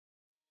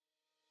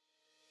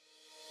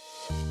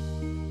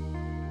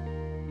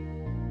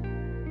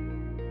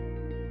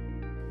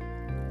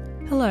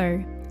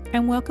Hello,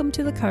 and welcome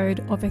to the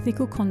Code of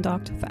Ethical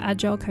Conduct for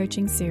Agile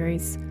Coaching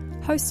series,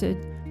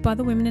 hosted by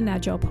the Women in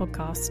Agile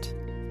podcast.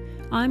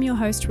 I'm your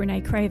host, Renee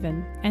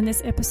Craven, and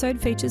this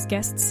episode features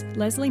guests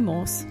Leslie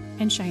Morse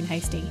and Shane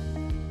Hastie.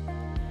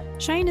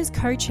 Shane is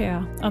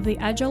co-chair of the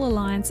Agile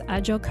Alliance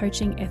Agile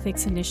Coaching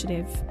Ethics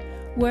Initiative,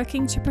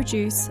 working to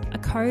produce a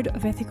code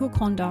of ethical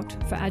conduct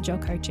for agile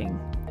coaching.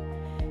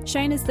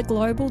 Shane is the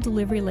global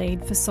delivery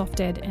lead for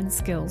SoftEd and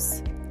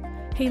Skills.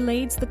 He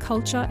leads the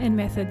Culture and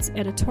Methods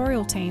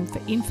editorial team for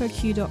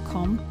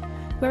InfoQ.com,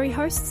 where he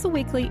hosts the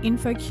weekly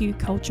InfoQ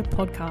Culture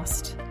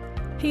podcast.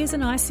 He is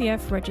an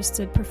ICF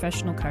registered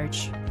professional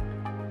coach.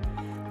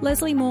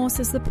 Leslie Morse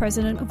is the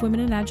president of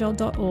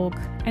womeninagile.org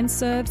and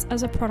serves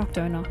as a product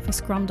owner for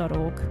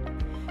scrum.org.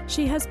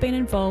 She has been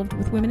involved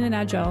with Women in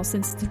Agile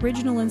since its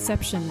original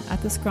inception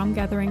at the Scrum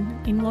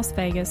Gathering in Las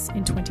Vegas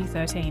in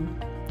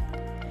 2013.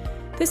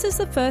 This is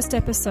the first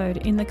episode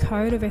in the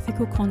Code of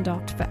Ethical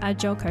Conduct for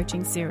Agile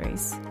Coaching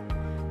series.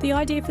 The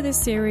idea for this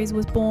series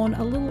was born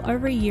a little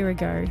over a year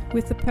ago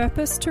with the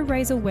purpose to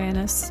raise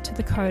awareness to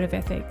the Code of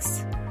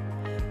Ethics.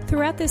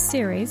 Throughout this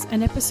series,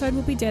 an episode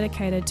will be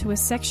dedicated to a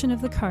section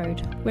of the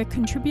code where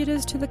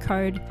contributors to the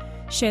code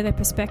share their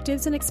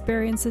perspectives and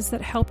experiences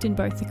that helped in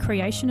both the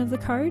creation of the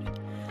code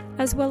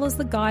as well as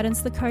the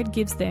guidance the code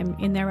gives them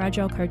in their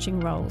agile coaching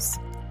roles.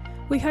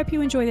 We hope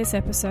you enjoy this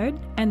episode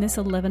and this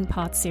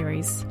 11-part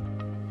series.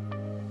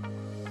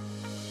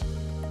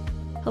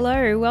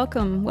 Hello,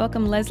 welcome.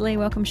 Welcome, Leslie.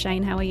 Welcome,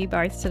 Shane. How are you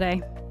both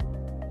today?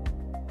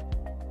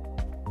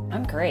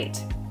 I'm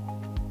great.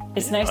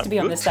 It's nice to be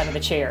on this side of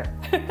the chair.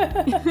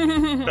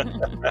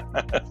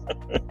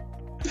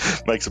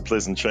 Makes a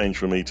pleasant change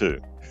for me too.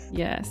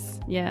 Yes.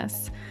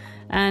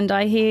 And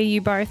I hear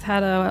you both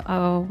had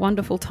a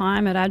wonderful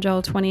time at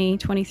Agile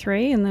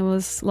 2023 and there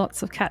was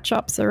lots of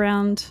catch-ups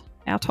around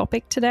our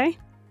topic today.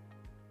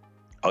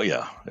 Oh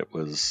yeah, it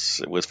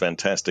was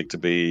fantastic to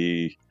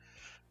be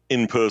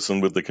in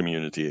person with the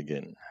community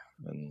again.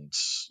 And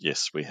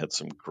yes, we had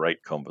some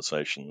great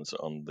conversations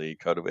on the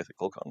Code of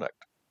Ethical Conduct.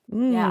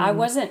 Yeah, I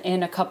wasn't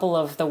in a couple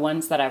of the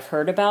ones that I've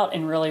heard about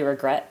and really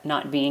regret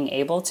not being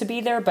able to be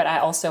there, but I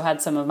also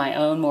had some of my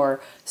own more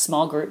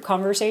small group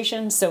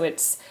conversations. So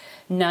it's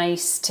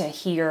nice to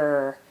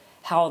hear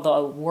how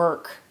the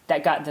work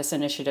that got this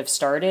initiative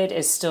started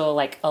is still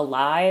like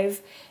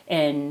alive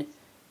and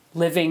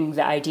living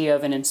the idea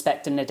of an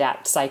inspect and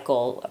adapt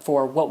cycle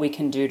for what we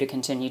can do to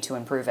continue to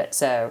improve it.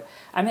 So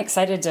I'm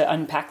excited to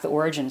unpack the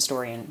origin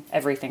story and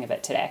everything of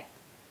it today.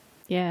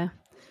 Yeah.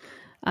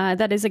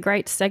 That is a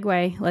great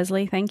segue,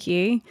 Leslie. Thank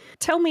you.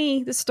 Tell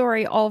me the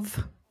story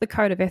of the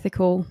Code of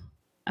Ethical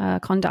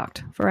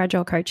Conduct for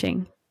Agile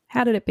Coaching.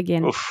 How did it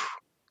begin?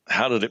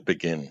 How did it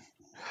begin?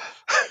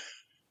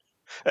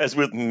 As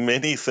with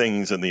many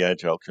things in the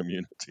Agile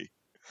community,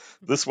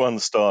 this one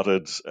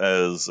started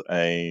as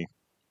a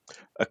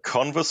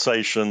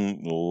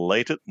conversation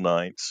late at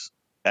night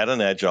at an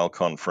Agile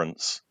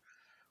conference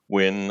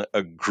when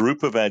a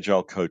group of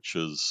Agile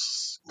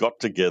coaches got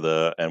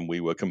together and we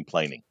were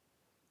complaining.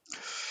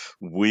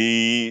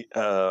 We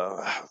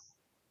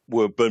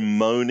were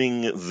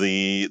bemoaning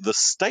the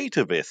state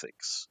of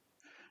ethics.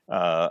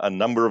 A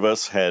number of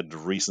us had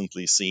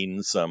recently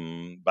seen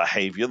some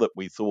behavior that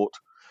we thought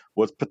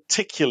was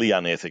particularly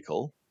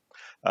unethical.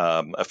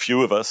 A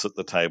few of us at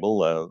the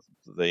table,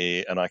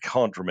 and I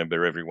can't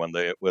remember everyone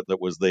there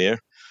that was there,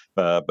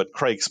 but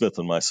Craig Smith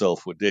and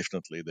myself were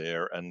definitely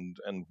there,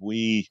 and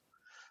we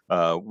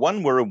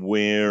were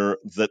aware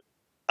that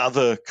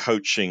other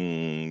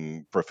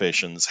coaching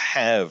professions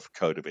have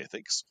code of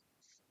ethics,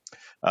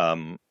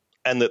 and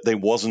that there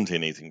wasn't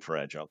anything for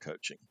agile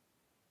coaching,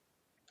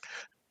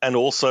 and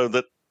also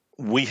that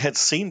we had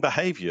seen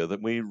behavior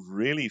that we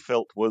really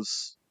felt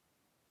was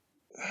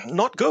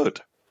not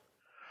good.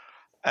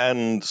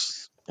 And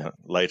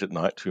late at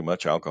night, too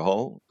much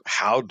alcohol.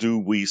 How do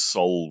we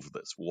solve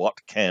this? What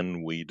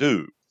can we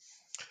do?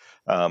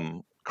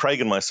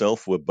 Craig and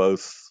myself were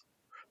both,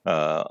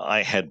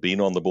 I had been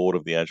on the board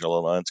of the Agile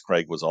Alliance.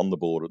 Craig was on the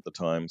board at the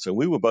time. So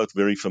we were both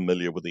very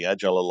familiar with the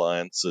Agile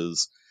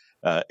Alliance's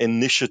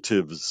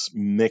initiatives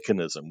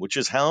mechanism, which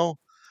is how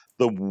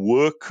the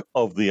work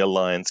of the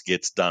Alliance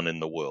gets done in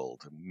the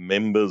world.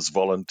 Members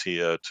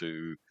volunteer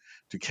to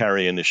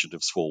carry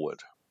initiatives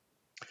forward.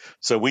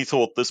 So we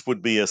thought this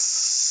would be a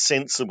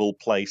sensible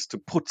place to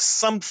put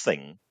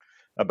something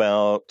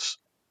about,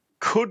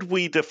 could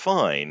we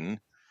define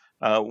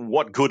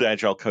what good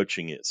agile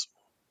coaching is?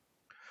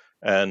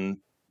 And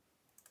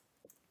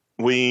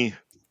we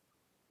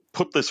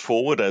put this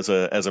forward as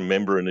a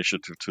member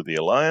initiative to the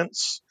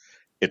Alliance.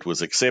 It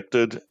was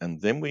accepted, and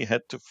then we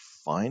had to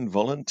find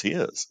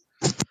volunteers.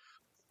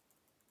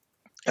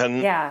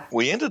 And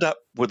we ended up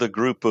with a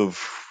group of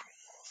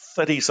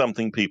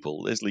 30-something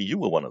people. Leslie, you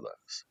were one of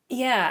those.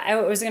 Yeah, I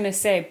was going to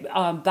say,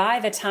 by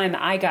the time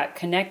I got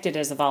connected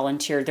as a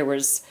volunteer, there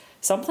was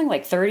something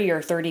like 30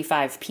 or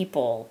 35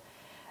 people,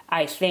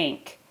 I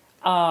think.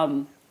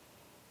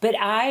 But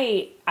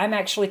I'm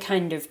actually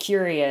kind of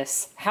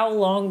curious, how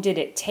long did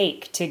it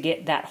take to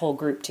get that whole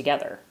group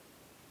together?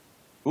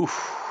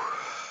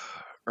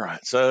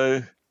 Right.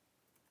 So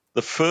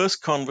the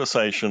first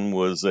conversation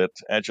was at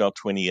Agile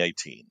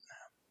 2018.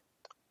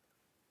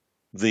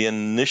 The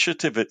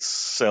initiative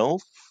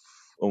itself,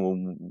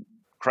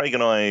 Craig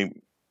and I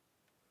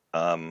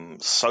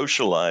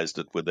socialized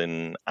it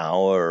within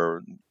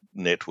our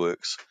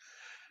networks,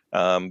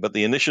 but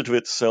the initiative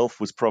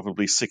itself was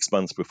probably 6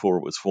 months before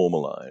it was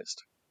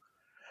formalized.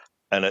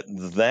 And at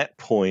that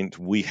point,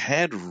 we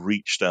had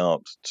reached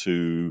out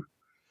to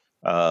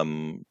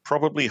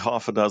probably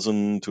half a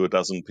dozen to a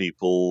dozen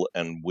people,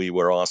 and we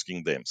were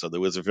asking them. So there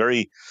was a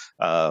very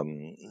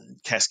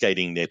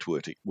cascading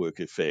network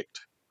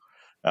effect.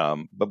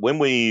 But when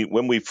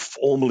we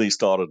formally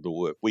started the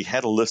work, we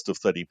had a list of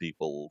 30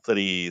 people,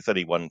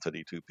 31,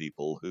 32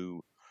 people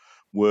who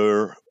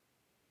were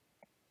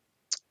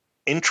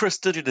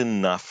interested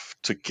enough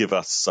to give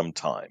us some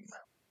time.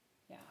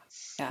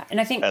 Yeah.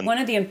 And I think one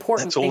of the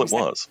important things... That's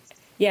all it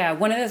was.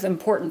 One of those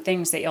important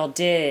things that y'all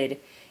did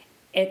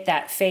at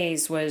that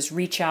phase was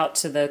reach out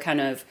to the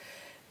kind of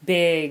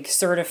big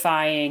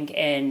certifying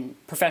and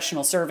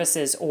professional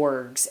services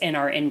orgs in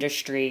our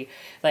industry,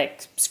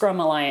 like Scrum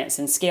Alliance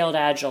and Scaled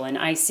Agile and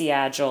IC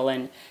Agile,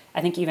 and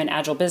I think even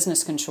Agile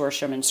Business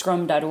Consortium and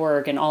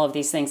Scrum.org and all of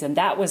these things. And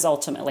that was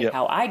ultimately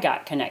how I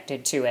got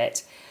connected to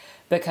it,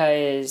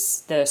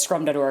 because the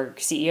Scrum.org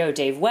CEO,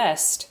 Dave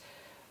West,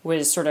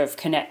 was sort of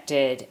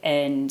connected,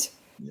 and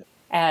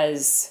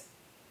as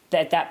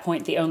at that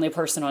point the only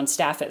person on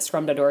staff at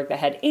Scrum.org that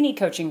had any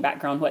coaching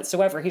background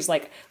whatsoever, he's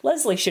like,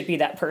 Leslie should be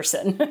that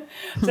person.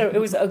 So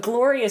it was a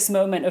glorious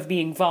moment of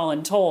being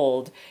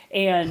voluntold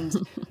and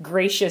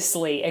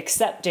graciously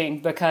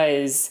accepting,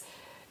 because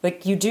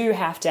like you do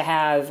have to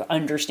have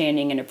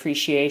understanding and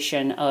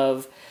appreciation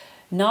of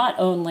not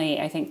only,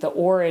 I think, the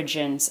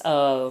origins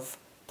of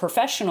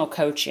professional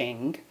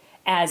coaching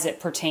as it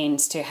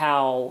pertains to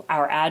how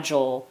our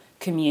Agile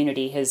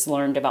community has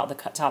learned about the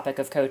topic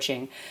of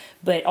coaching,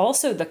 but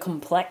also the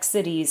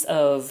complexities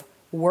of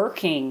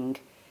working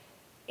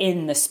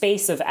in the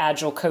space of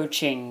Agile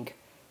coaching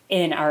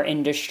in our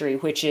industry,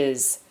 which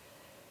is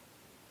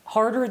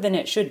harder than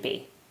it should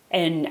be.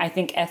 And I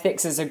think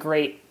ethics is a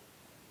great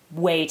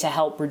way to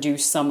help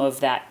reduce some of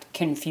that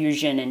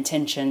confusion and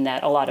tension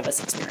that a lot of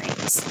us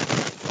experience.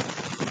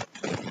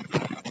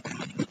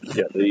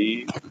 Yeah,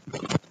 the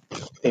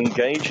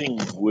engaging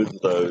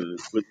with the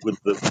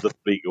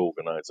big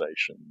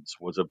organizations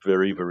was a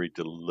very, very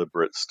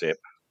deliberate step,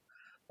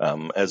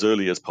 as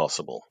early as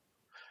possible.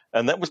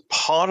 And that was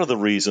part of the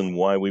reason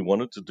why we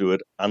wanted to do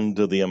it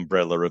under the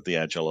umbrella of the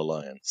Agile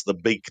Alliance, the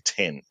big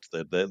tent.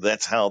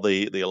 That's how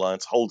the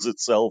Alliance holds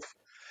itself.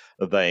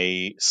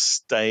 They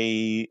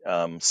stay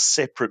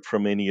separate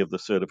from any of the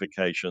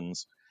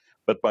certifications,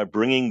 but by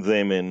bringing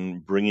them in,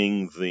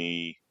 bringing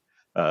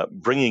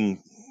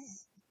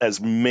as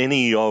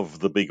many of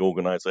the big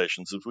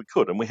organizations as we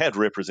could. And we had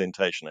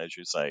representation, as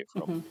you say,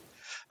 from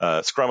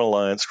Scrum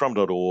Alliance,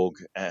 Scrum.org,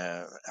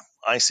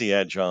 IC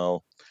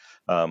Agile.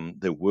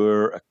 There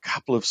were a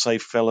couple of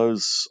SAFE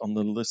fellows on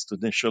the list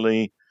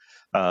initially.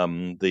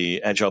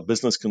 The Agile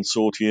Business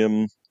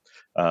Consortium.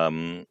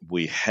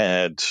 We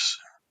had,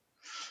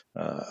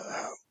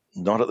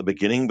 not at the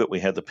beginning, but we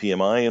had the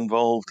PMI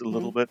involved a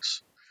little bit.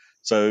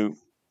 So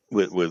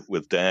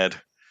with Dad.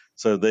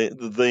 So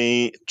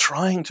they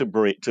trying to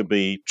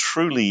be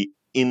truly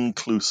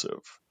inclusive,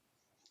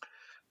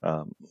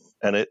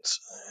 and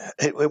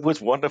it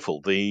was wonderful.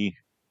 The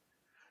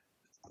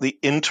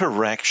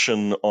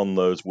interaction on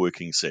those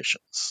working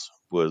sessions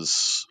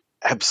was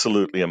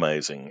absolutely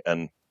amazing,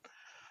 and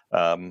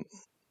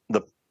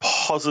the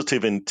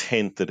positive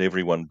intent that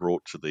everyone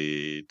brought to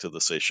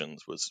the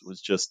sessions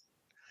was just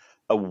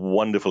a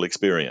wonderful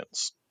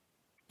experience.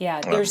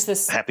 Yeah, there's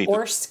this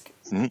ORSC.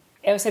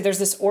 I would say there's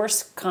this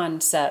ORSC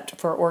concept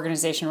for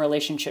organization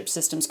relationship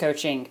systems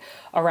coaching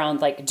around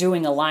like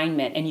doing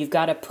alignment, and you've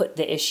got to put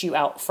the issue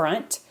out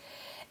front.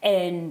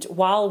 And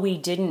while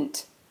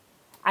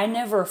I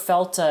never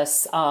felt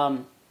us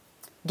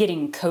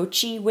getting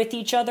coachy with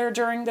each other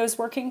during those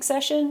working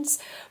sessions,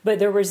 but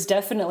there was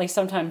definitely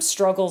sometimes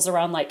struggles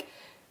around like,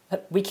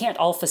 we can't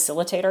all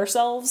facilitate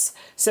ourselves.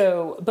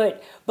 So,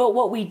 but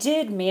what we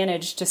did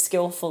manage to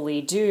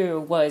skillfully do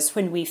was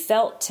when we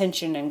felt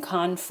tension and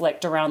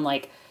conflict around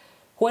like,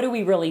 what do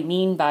we really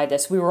mean by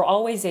this? We were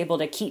always able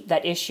to keep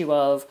that issue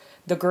of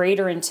the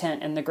greater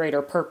intent and the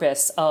greater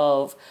purpose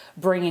of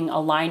bringing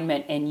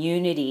alignment and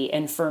unity.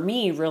 And for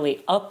me,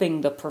 really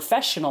upping the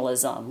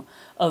professionalism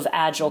of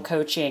Agile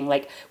coaching.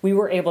 Like we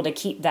were able to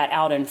keep that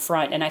out in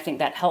front. And I think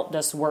that helped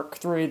us work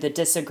through the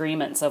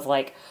disagreements of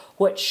like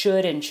what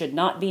should and should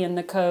not be in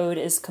the code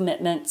as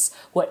commitments,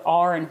 what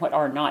are and what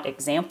are not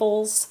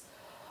examples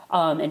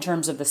in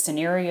terms of the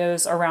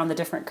scenarios around the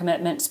different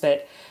commitments.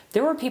 But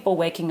there were people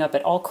waking up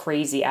at all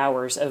crazy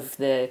hours of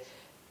the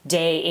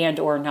day and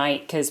or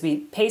night, because we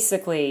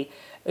basically,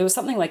 it was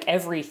something like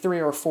every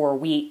 3 or 4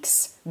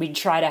 weeks, we'd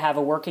try to have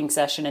a working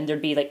session, and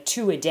there'd be like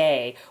 2 a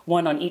day,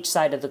 one on each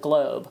side of the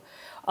globe.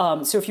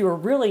 So if you were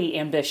really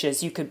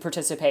ambitious, you could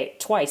participate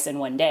twice in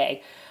one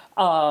day.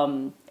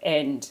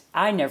 And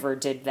I never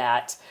did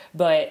that,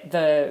 but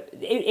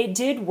it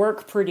did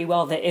work pretty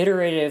well. The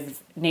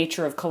iterative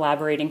nature of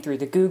collaborating through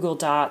the Google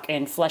Doc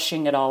and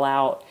fleshing it all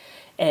out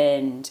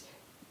and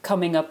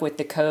coming up with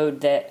the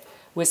code that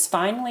was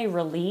finally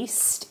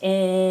released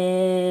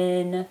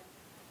in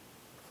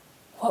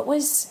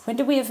when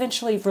did we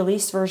eventually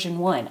release version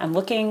 1? I'm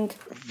looking.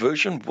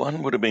 Version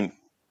 1 would have been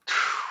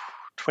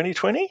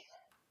 2020?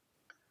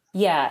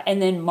 Yeah,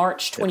 and then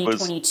March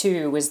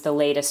 2022 was the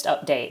latest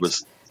update.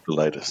 Was the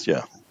latest,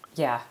 yeah.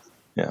 Yeah.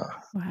 Yeah.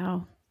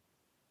 Wow.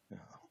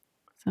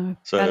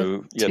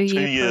 So 2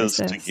 years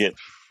process.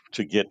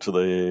 to get to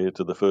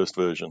the first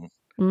version.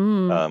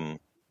 Mm.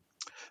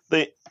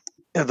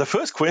 The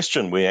first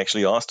question we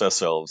actually asked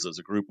ourselves as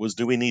a group was,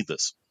 do we need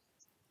this?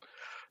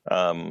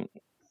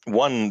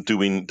 One,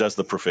 does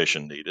the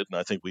profession need it? And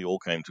I think we all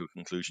came to a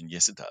conclusion,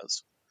 yes, it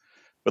does.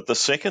 But the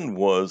second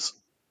was,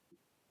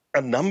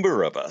 a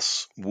number of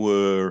us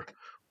were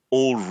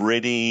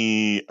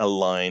already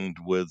aligned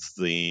with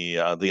the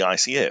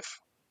ICF,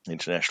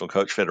 International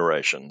Coach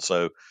Federation.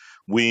 So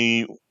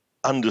we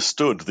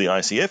understood the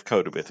ICF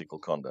Code of Ethical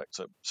Conduct.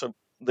 So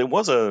there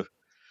was a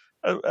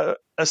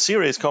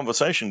serious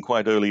conversation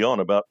quite early on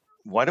about,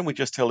 why don't we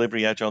just tell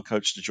every Agile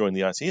coach to join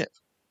the ICF?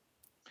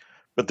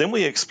 But then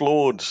we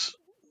explored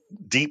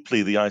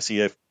deeply the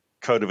ICF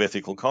Code of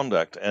Ethical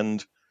Conduct,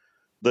 and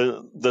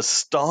the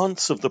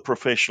stance of the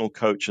professional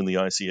coach in the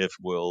ICF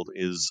world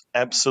is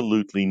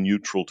absolutely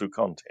neutral to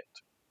content.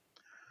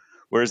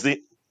 Whereas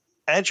the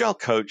Agile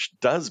coach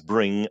does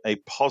bring a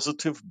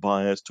positive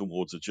bias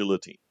towards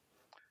agility.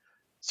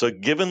 So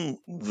given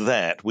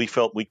that, we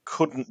felt we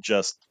couldn't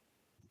just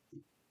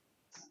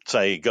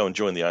say, go and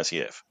join the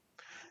ICF.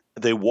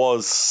 There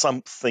was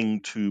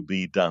something to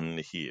be done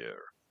here.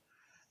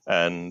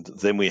 And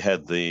then we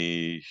had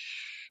a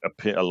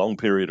long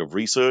period of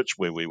research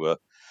where we were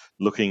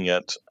looking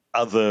at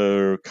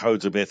other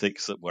codes of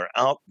ethics that were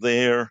out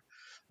there.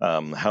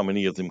 How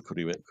many of them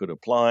could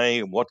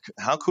apply?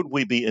 How could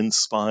we be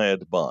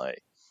inspired by?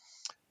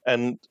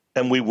 And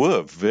we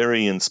were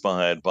very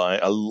inspired by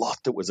a lot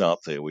that was out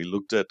there. We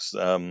looked at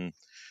the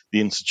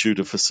Institute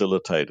of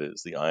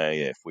Facilitators, the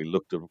IAF. We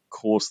looked at, of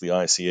course, the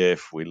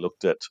ICF. We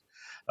looked at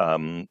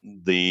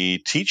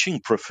the teaching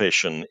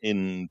profession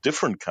in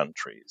different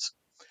countries.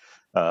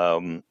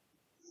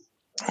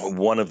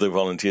 One of the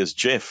volunteers,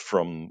 Jeff,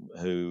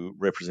 who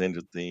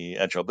represented the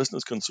Agile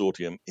Business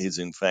Consortium, is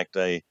in fact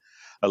a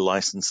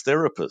licensed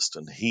therapist,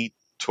 and he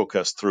took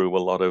us through a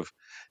lot of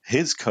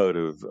his code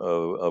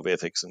of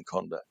ethics and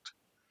conduct.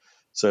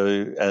 So,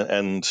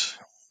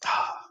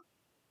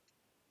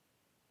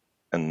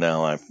 and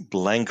now I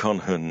blank on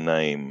her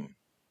name,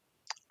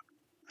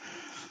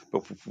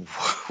 but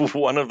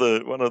one of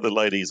the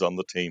ladies on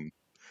the team,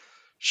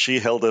 she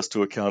held us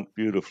to account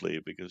beautifully,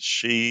 because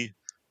she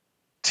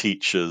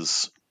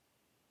teaches,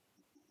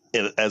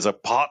 as a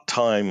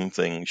part-time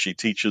thing, she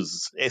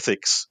teaches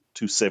ethics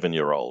to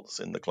 7-year-olds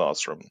in the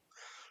classroom.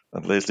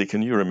 And Leslie,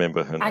 can you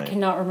remember her name? I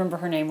cannot remember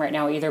her name right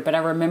now either, but I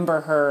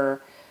remember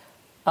her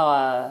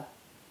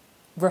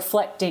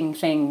reflecting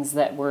things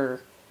that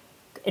were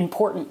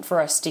important for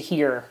us to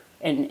hear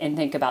and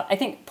think about. I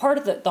think part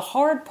of the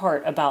hard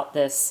part about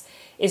this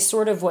is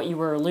sort of what you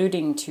were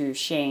alluding to,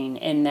 Shane,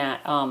 in that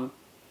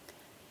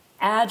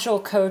Agile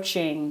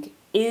coaching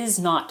is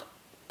not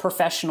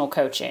professional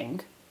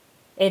coaching.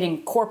 It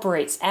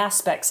incorporates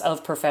aspects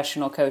of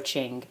professional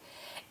coaching,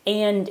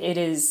 and it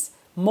is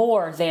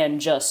more than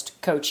just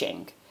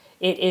coaching.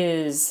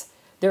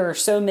 There are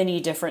so many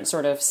different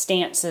sort of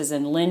stances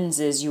and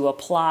lenses you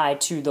apply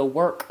to the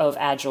work of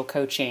Agile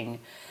coaching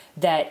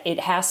that it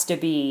has to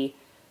be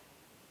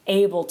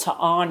able to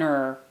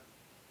honor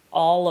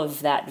all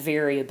of that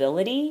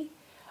variability,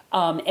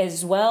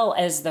 as well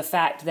as the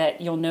fact that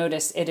you'll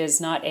notice it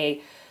is not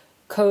a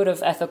code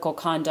of ethical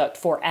conduct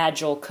for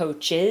Agile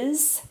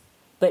coaches,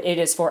 but it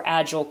is for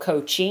Agile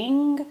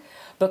coaching,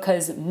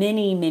 because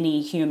many, many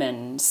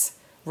humans,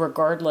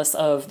 regardless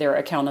of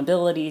their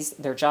accountabilities,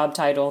 their job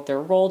title,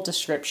 their role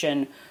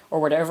description, or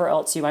whatever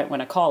else you might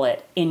want to call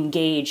it,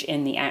 engage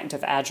in the act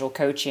of Agile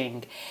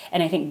coaching.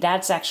 And I think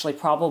that's actually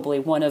probably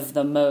one of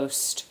the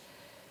most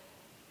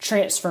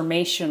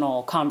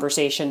transformational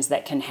conversations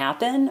that can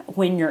happen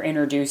when you're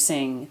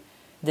introducing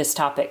this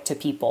topic to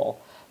people,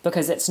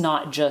 because it's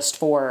not just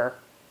for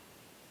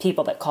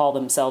people that call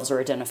themselves or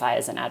identify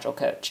as an Agile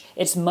coach.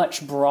 It's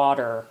much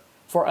broader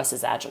for us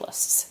as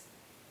Agilists.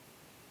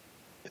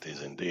 It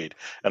is indeed.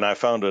 And I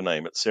found her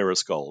name. It's Sarah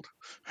Scold.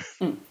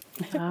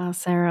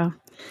 Sarah.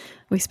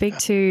 We speak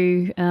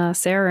to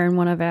Sarah in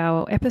one of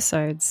our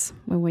episodes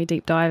when we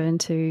deep dive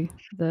into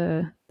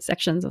the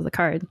sections of the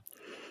code.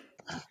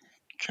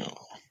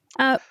 Cool.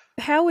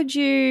 How would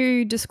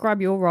you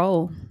describe your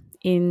role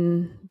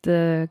in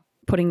the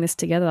putting this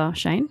together,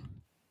 Shane?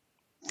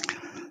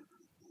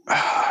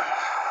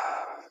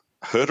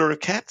 Herder of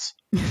cats?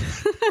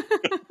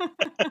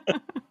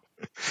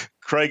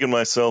 Craig and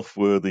myself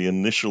were the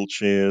initial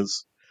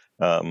chairs,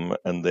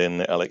 and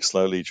then Alex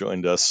slowly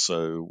joined us.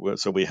 So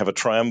we have a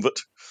triumvirate.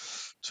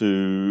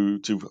 to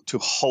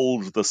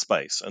hold the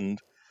space. And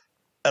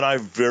I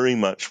very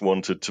much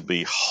wanted to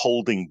be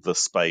holding the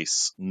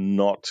space,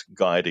 not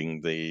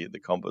guiding the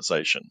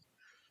conversation.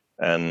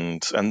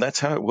 And that's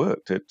how it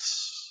worked.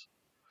 It's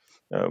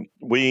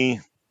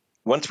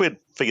once we had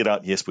figured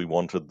out, yes, we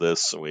wanted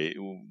this,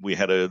 we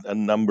had a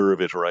number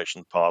of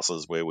iteration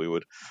passes where we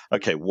would,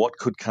 okay, what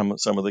could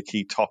some of the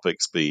key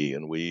topics be?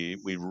 And we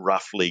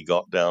roughly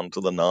got down to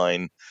the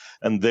 9.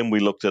 And then we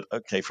looked at,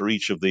 okay, for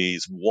each of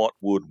these, what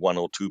would 1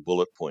 or 2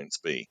 bullet points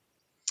be?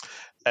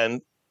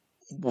 And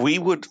we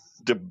would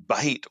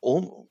debate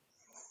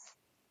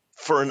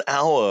for an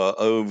hour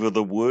over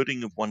the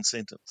wording of one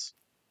sentence.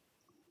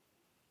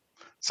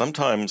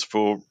 Sometimes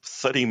for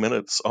 30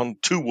 minutes on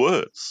 2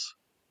 words.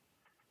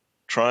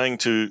 Trying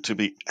to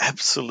be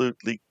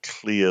absolutely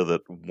clear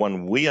that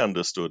one, we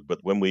understood, but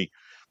when we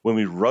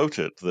wrote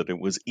it, that it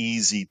was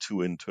easy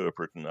to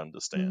interpret and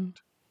understand.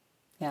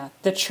 Yeah,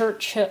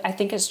 I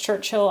think it's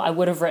Churchill. I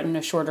would have written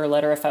a shorter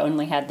letter if I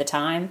only had the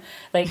time.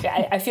 Like,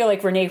 I feel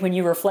like, Renee, when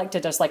you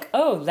reflected, I was like,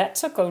 oh, that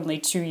took only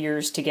 2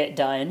 years to get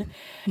done.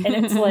 And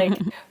it's like,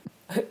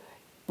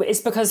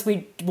 it's because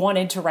we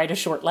wanted to write a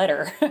short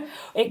letter.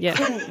 It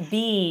couldn't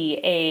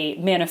be a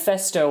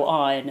manifesto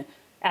on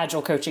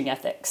agile coaching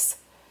ethics.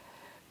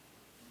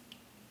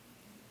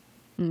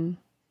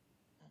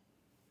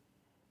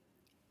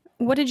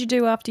 What did you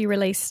do after you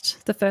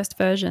released the first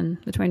version,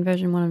 between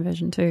version 1 and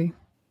version 2?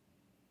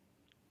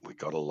 We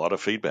got a lot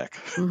of feedback.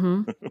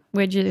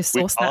 Where'd you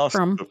source that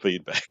from? We asked for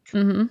feedback.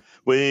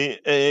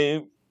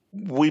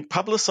 We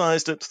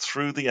publicized it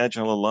through the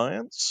Agile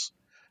Alliance.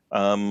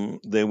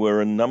 There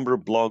were a number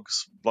of blog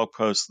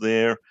posts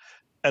there,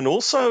 and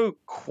also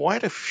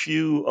quite a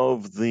few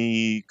of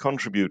the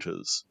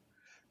contributors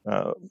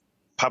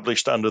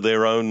published under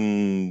their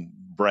own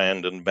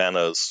brand and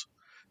banners.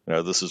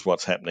 This is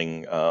what's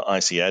happening.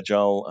 IC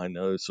Agile, I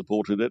know,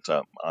 supported it.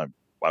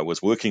 I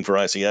was working for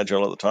IC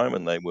Agile at the time,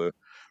 and they were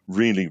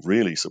really,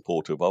 really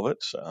supportive of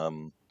it.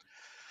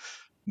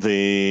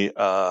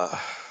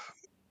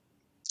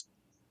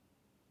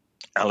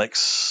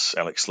 Alex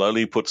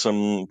Slowly put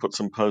some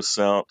posts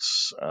out.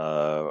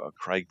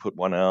 Craig put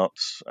one out.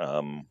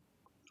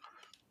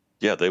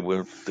 There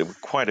were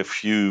quite a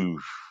few,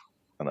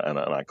 and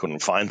I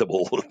couldn't find them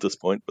all at this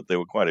point, but there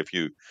were quite a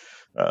few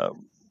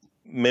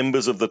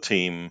members of the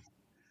team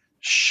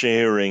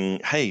sharing,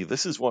 hey,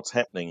 this is what's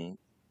happening,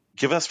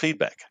 give us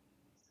feedback.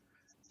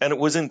 And it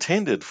was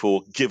intended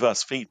for give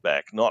us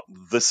feedback, not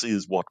this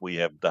is what we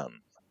have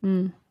done.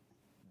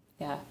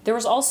 Yeah. There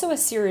was also a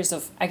series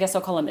of, I guess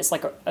I'll call them, it's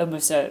like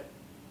almost a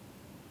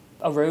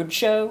road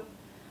show.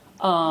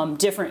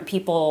 Different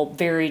people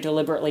very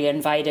deliberately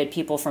invited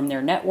people from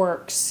their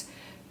networks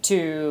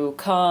to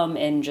come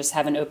and just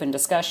have an open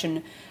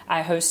discussion.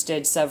 I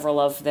hosted several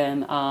of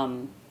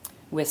them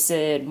with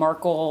Sid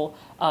Markle,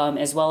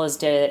 as well as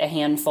did a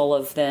handful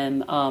of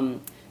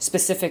them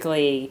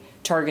specifically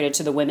targeted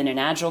to the Women in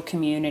Agile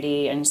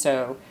community. And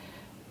so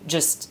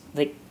just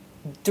like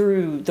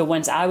through the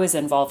ones I was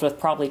involved with,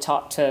 probably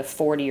talked to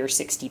 40 or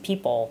 60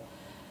 people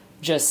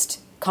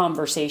just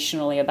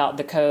conversationally about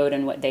the code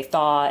and what they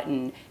thought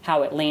and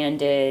how it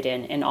landed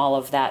and all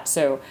of that.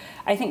 So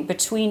I think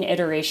between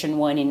iteration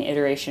 1 and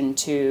iteration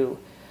 2,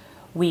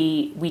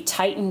 we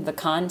tightened the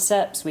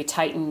concepts, we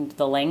tightened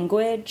the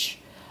language.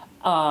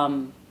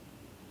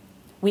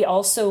 We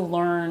also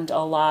learned a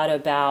lot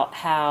about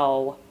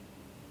how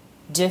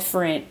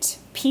different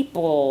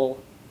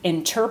people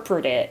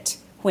interpret it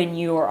when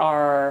you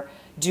are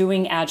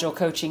doing agile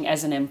coaching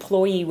as an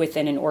employee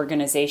within an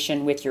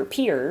organization with your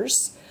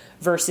peers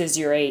versus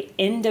you're a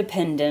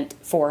independent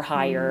for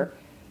hire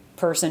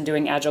person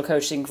doing agile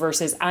coaching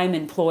versus I'm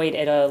employed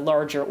at a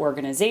larger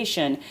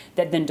organization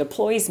that then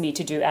deploys me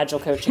to do agile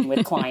coaching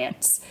with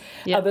clients.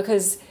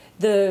 Because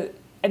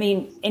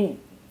and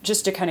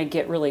just to kind of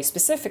get really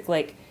specific,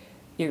 like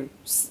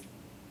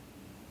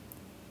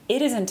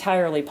it is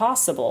entirely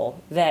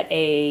possible that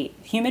a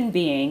human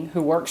being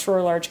who works for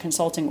a large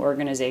consulting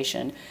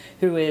organization,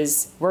 who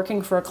is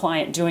working for a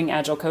client doing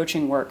agile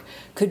coaching work,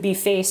 could be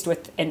faced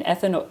with an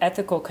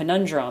ethical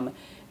conundrum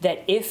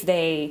that if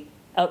they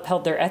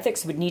upheld their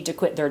ethics would need to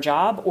quit their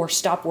job or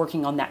stop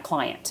working on that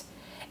client.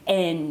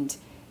 And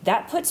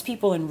that puts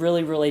people in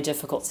really, really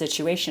difficult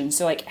situations.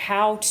 So like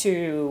how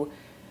to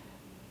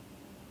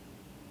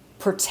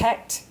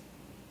protect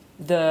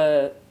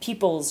the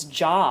people's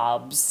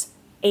jobs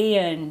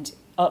and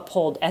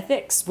uphold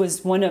ethics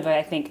was one of,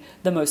 I think,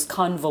 the most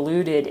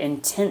convoluted,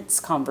 intense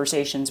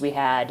conversations we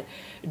had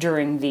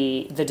during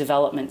the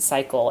development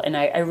cycle. And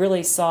I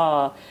really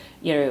saw,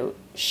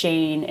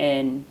 Shane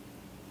and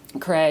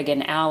Craig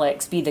and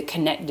Alex be the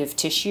connective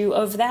tissue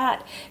of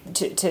that.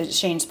 To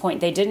Shane's point,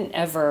 they didn't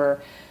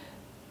ever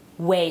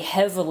weigh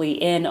heavily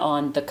in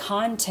on the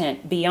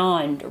content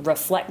beyond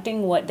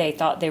reflecting what they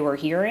thought they were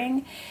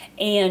hearing,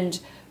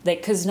 and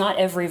because not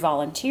every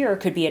volunteer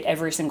could be at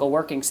every single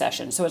working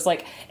session. So it's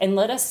like, and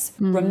let us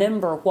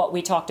remember what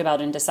we talked about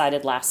and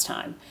decided last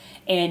time.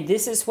 And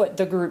this is what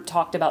the group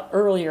talked about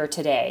earlier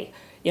today.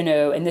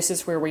 and this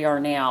is where we are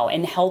now,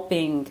 and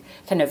helping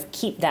kind of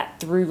keep that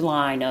through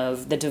line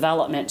of the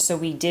development so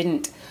we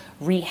didn't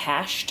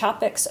rehash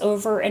topics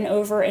over and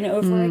over and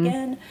over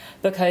again.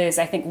 Because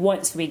I think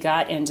once we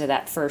got into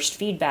that first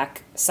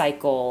feedback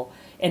cycle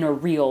in a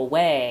real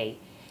way,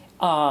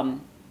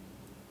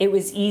 it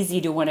was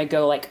easy to want to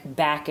go like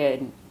back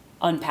and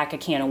unpack a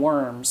can of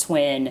worms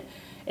when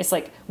it's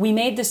like, we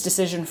made this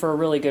decision for a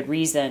really good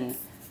reason,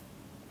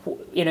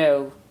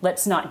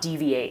 let's not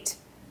deviate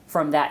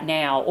from that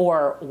now.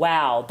 Or,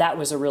 wow, that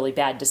was a really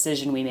bad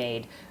decision we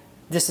made.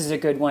 This is a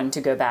good one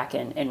to go back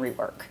and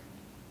rework.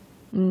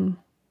 And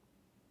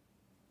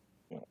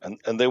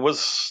there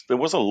was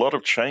a lot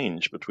of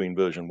change between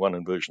version 1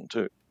 and version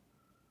 2.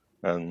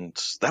 And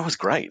that was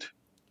great.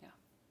 Yeah.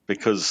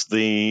 Because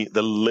the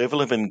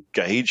level of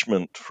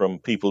engagement from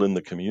people in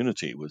the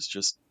community was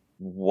just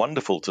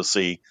wonderful to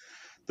see,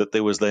 that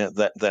there was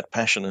that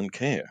passion and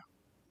care.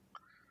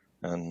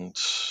 And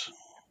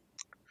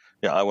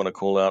yeah, I want to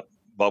call out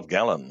Bob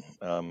Gallen.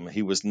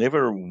 He was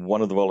never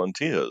one of the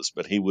volunteers,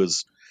 but he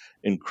was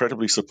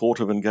incredibly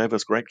supportive and gave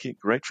us great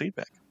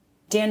feedback.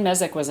 Dan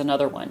Mezek was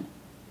another one.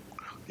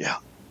 Yeah.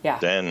 Yeah.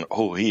 Dan,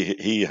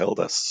 he held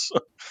us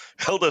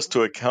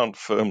to account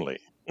firmly.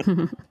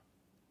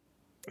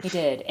 He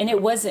did. And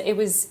it was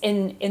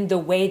in the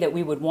way that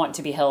we would want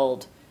to be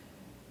held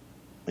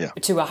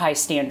to a high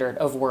standard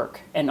of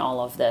work in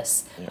all of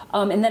this. Yeah.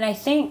 And then I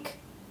think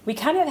we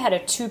kind of had a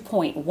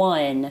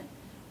 2.1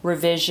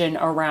 revision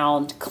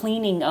around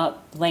cleaning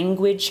up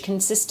language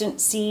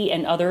consistency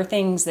and other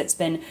things that's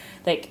been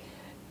like,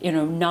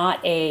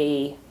 not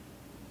a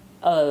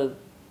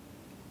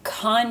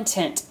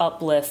content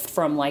uplift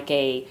from like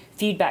a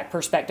feedback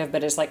perspective,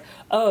 but it's like,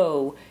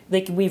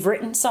 we've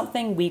written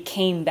something, we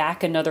came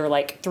back another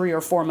like 3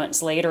 or 4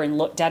 months later and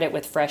looked at it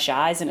with fresh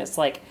eyes, and it's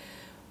like,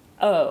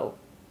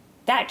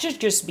 that should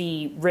just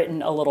be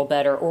written a little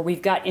better, or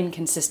we've got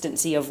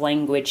inconsistency of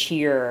language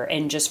here,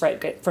 and just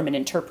from an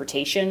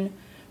interpretation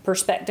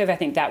perspective, I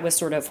think that was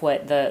sort of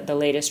what the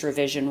latest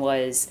revision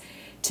was,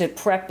 to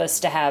prep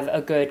us to have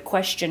a good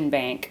question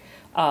bank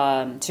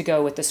to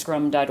go with the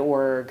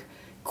scrum.org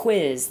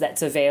quiz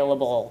that's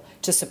available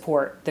to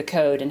support the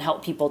code and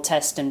help people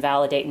test and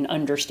validate and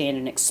understand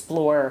and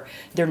explore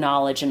their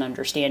knowledge and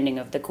understanding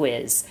of the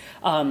quiz.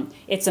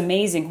 It's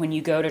amazing when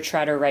you go to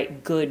try to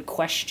write good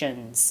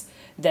questions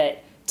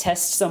that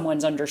test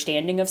someone's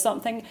understanding of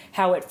something,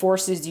 how it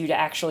forces you to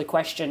actually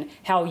question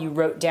how you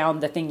wrote down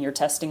the thing you're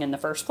testing in the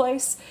first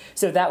place.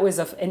 So that was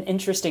an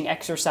interesting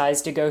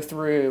exercise to go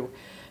through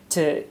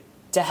to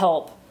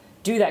help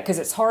do that, because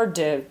it's hard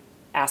to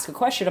ask a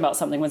question about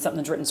something when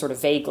something's written sort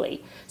of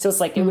vaguely. So it's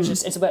like,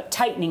 it's about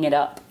tightening it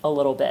up a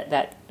little bit,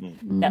 that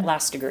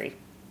last degree.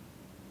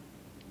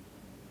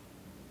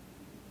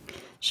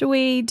 Should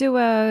we do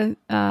a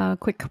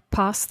quick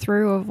pass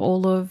through of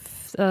all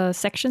of the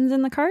sections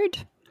in the code?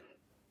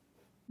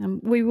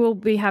 We will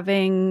be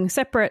having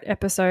separate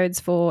episodes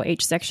for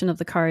each section of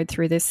the code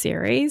through this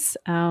series,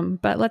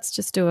 but let's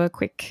just do a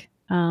quick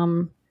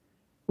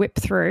whip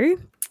through.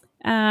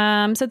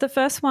 So the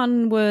first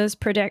one was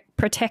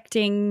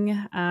protecting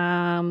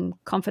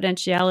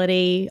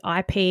confidentiality,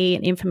 IP,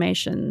 and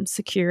information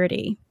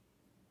security.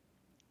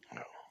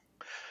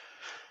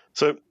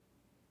 So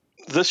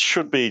this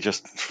should be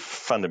just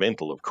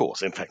fundamental, of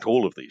course. In fact,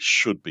 all of these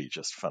should be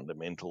just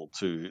fundamental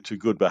to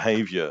good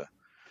behavior.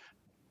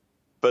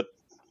 But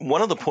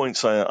one of the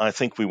points I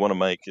think we want to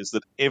make is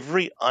that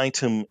every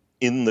item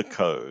in the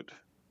code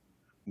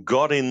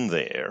got in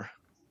there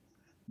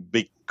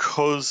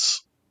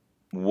because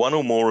one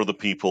or more of the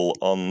people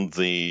on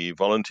the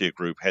volunteer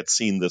group had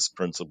seen this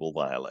principle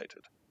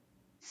violated.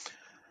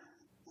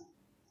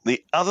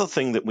 The other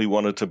thing that we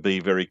wanted to be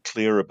very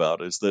clear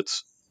about is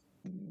that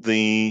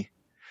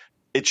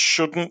it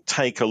shouldn't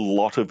take a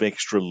lot of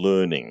extra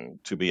learning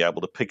to be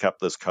able to pick up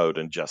this code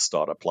and just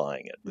start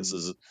applying it. This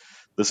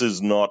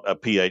is not a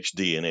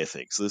PhD in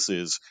ethics.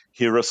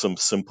 Here are some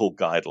simple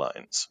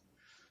guidelines.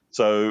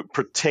 So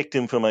protect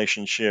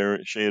information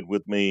shared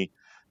with me.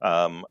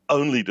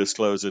 Only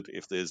disclose it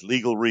if there's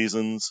legal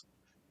reasons,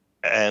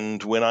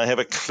 and when I have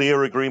a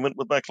clear agreement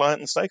with my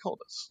client and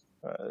stakeholders.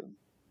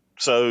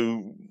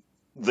 So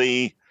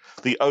the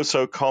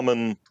so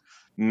common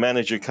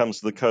manager comes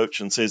to the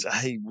coach and says,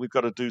 "Hey, we've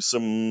got to do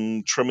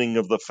some trimming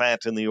of the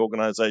fat in the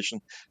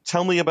organization.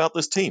 Tell me about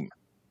this team."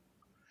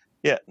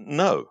 Yeah,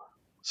 no,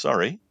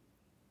 sorry,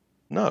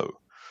 no,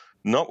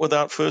 not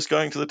without first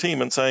going to the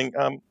team and saying,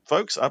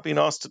 "Folks, I've been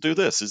asked to do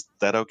this. Is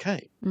that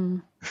okay?"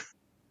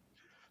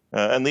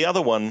 And the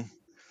other one,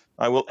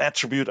 I will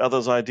attribute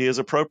others' ideas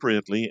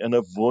appropriately and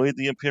avoid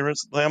the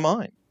appearance that they are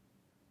mine.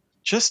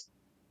 Just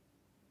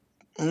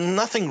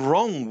nothing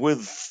wrong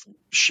with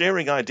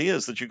sharing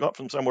ideas that you got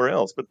from somewhere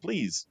else, but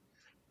please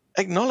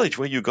acknowledge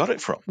where you got it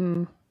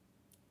from.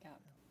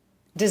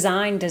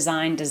 Design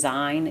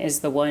is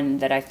the one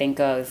that I think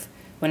of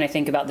when I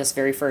think about this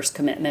very first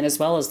commitment, as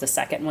well as the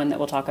second one that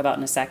we'll talk about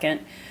in a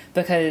second.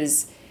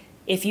 Because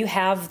if you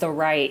have the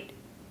right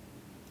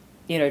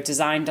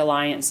designed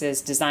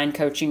alliances, design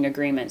coaching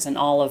agreements, and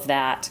all of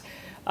that,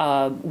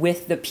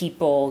 with the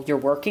people you're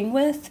working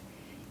with,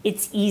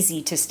 it's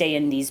easy to stay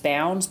in these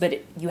bounds,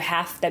 but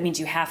that means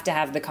you have to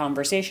have the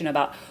conversation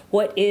about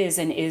what is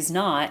and is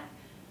not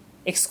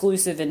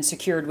exclusive and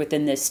secured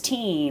within this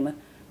team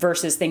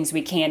versus things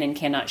we can and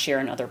cannot share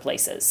in other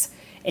places.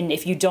 And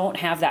if you don't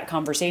have that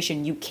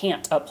conversation, you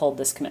can't uphold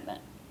this commitment.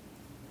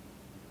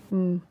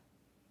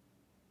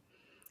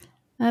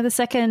 The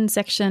second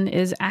section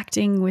is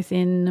acting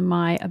within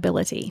my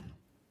ability.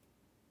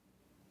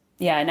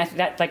 Yeah, and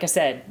that, like I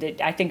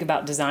said, I think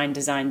about design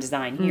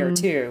here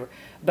too,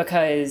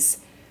 because,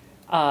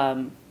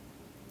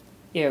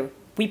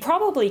 we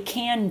probably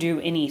can do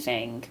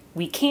anything.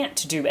 We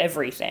can't do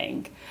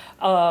everything.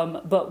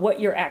 But what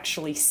you're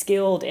actually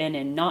skilled in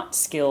and not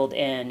skilled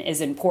in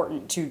is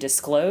important to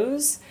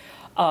disclose,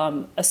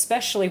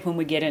 especially when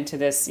we get into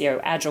this,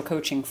 agile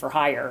coaching for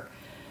hire.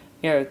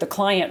 The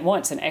client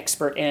wants an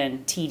expert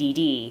in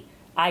TDD.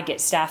 I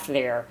get staffed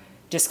there.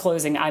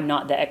 Disclosing I'm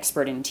not the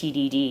expert in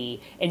TDD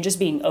and just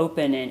being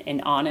open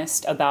and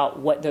honest about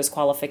what those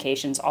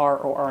qualifications are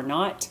or are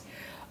not.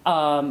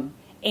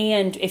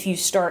 And if you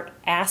start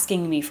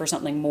asking me for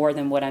something more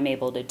than what I'm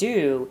able to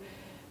do,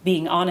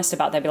 being honest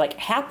about that, be like,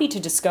 happy to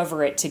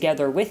discover it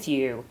together with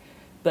you,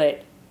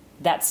 but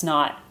that's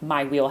not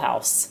my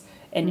wheelhouse.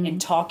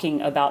 And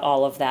talking about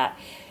all of that.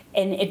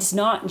 And it's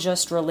not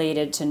just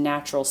related to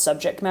natural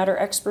subject matter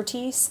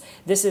expertise.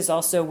 This is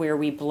also where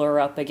we blur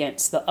up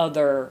against the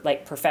other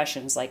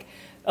professions,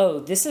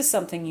 this is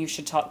something you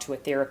should talk to a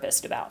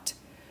therapist about.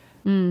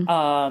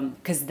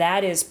 Because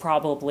that is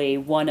probably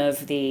one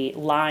of the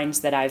lines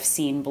that I've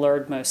seen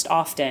blurred most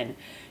often.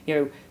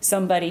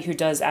 Somebody who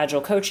does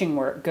agile coaching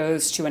work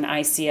goes to an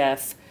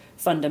ICF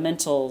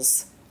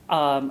fundamentals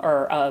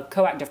or a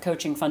coactive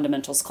coaching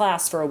fundamentals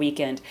class for a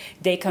weekend.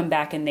 They come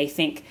back and they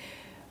think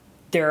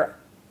their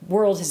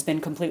world has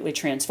been completely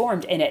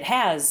transformed, and it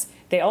has.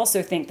 They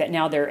also think that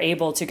now they're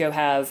able to go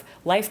have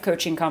life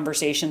coaching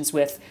conversations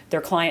with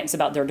their clients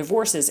about their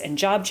divorces and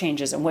job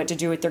changes and what to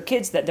do with their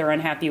kids that they're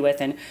unhappy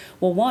with. And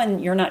well, one,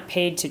 you're not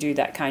paid to do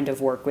that kind of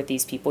work with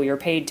these people. You're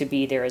paid to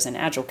be there as an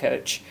agile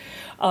coach.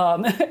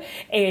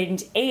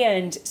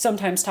 And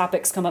sometimes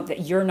topics come up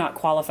that you're not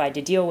qualified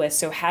to deal with.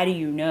 So how do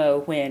you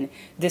know when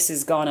this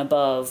has gone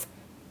above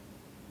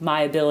my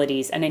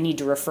abilities and I need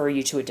to refer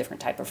you to a different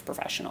type of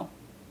professional?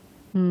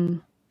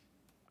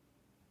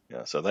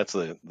 Yeah, so that's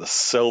the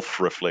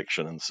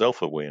self-reflection and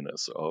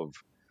self-awareness of,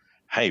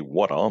 hey,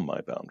 what are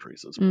my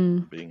boundaries as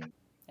well?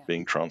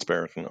 Being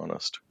transparent and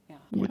honest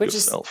with Which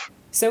yourself.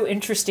 Is so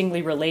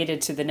interestingly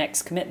related to the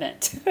next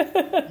commitment.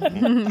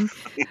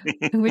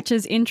 Which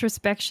is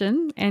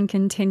introspection and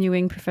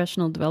continuing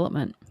professional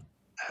development.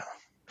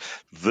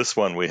 This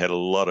one we had a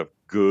lot of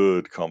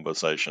good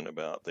conversation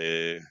about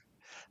there.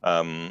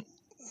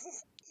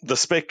 The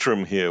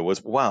spectrum here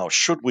was, wow,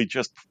 should we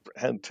just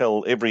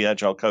tell every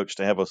agile coach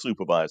to have a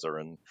supervisor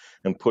and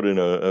put in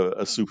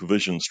a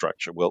supervision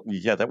structure? Well,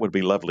 yeah, that would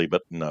be lovely,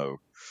 but no,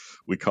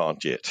 we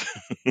can't yet.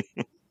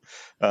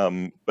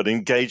 But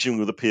engaging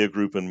with a peer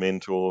group and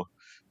mentor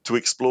to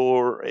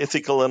explore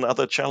ethical and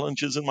other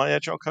challenges in my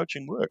agile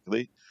coaching work.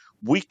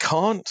 We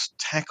can't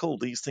tackle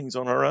these things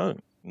on our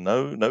own.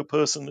 No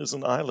person is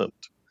an island.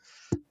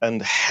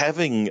 And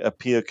having a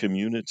peer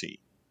community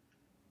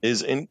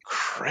is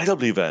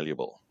incredibly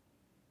valuable.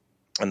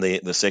 And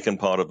the second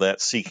part of that,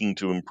 seeking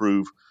to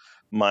improve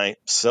my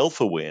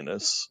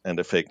self-awareness and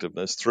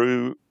effectiveness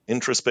through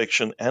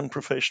introspection and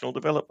professional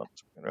development.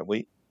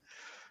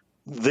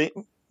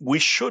 We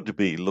should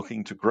be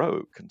looking to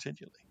grow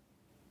continually.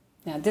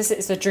 Yeah, this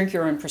is a drink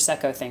your own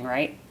Prosecco thing,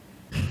 right?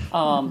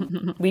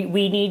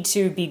 We need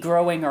to be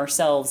growing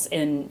ourselves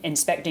in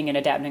inspecting and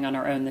adapting on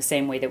our own the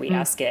same way that we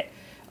ask it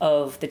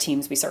of the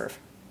teams we serve.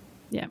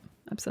 Yeah,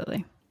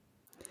 absolutely.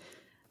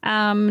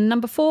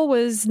 Number 4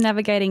 was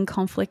navigating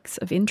conflicts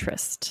of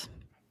interest.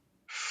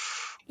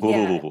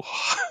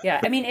 Yeah,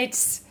 I mean,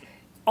 it's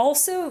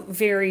also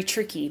very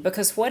tricky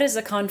because what is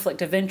a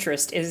conflict of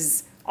interest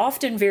is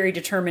often very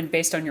determined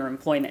based on your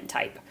employment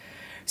type.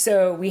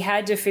 So we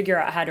had to figure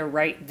out how to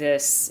write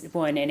this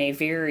one in a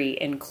very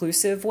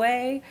inclusive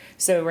way.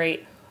 So,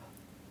 right,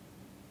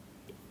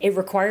 it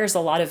requires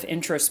a lot of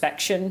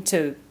introspection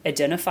to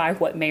identify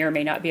what may or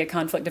may not be a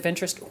conflict of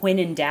interest. When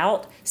in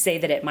doubt, say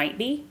that it might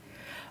be.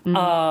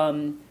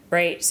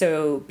 Right?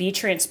 So be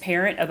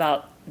transparent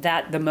about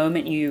that the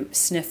moment you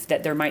sniff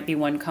that there might be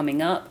one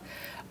coming up.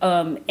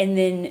 And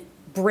then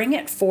bring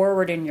it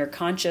forward in your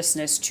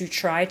consciousness to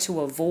try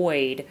to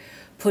avoid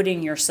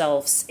putting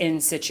yourselves in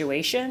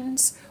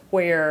situations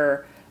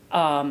where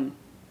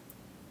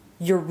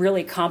you're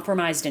really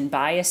compromised and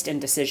biased in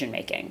decision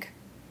making.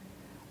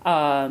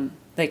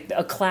 Like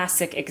a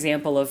classic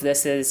example of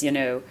this is,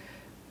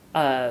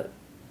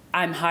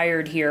 I'm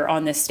hired here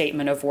on this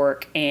statement of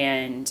work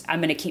and I'm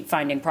going to keep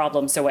finding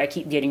problems, so I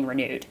keep getting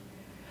renewed.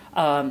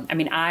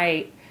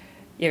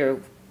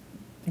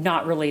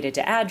 Not related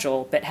to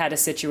Agile, but had a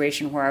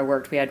situation where I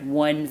worked. We had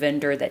one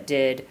vendor that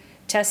did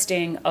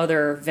testing,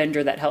 other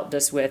vendor that helped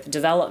us with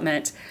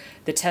development.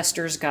 The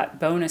testers got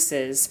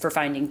bonuses for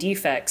finding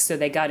defects, so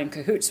they got in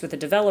cahoots with the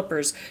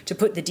developers to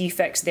put the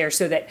defects there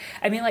so that,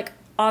 I mean, like,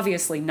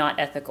 obviously not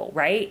ethical,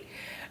 right?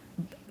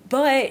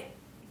 But,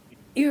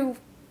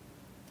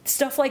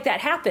 stuff like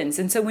that happens.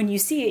 And so when you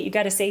see it, you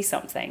got to say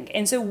something.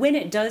 And so when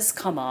it does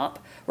come up,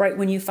 right,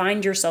 when you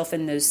find yourself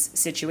in those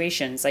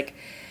situations, like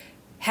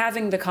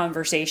having the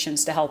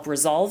conversations to help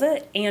resolve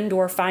it and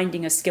or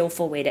finding a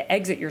skillful way to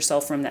exit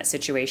yourself from that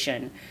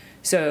situation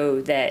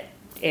so that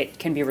it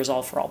can be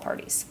resolved for all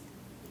parties.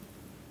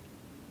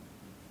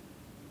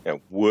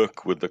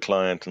 Work with the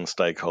client and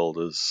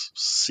stakeholders,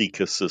 seek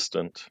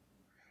assistance,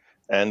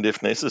 and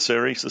if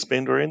necessary,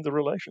 suspend or end the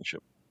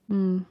relationship.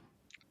 Mm.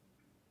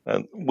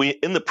 We,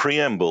 in the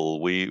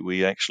preamble,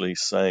 we actually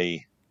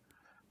say,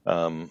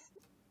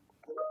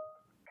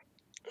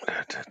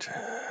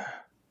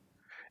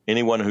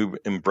 anyone who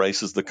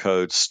embraces the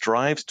code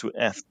strives to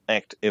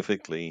act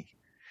ethically,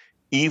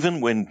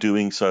 even when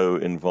doing so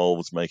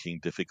involves making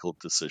difficult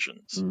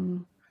decisions.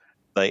 Mm.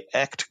 They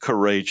act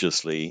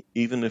courageously,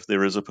 even if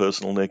there is a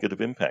personal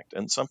negative impact,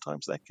 and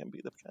sometimes that can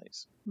be the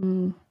case.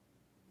 Mm.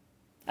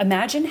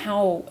 Imagine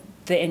how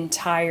the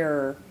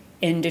entire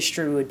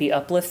industry would be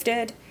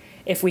uplifted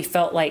if we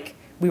felt like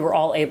we were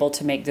all able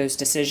to make those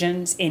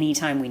decisions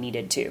anytime we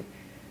needed to,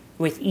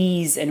 with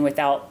ease and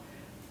without,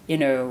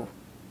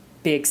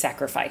 big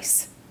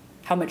sacrifice.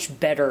 How much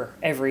better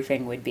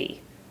everything would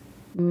be.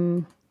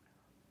 Mm.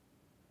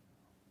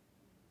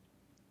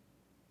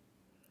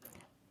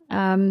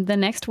 The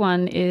next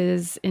one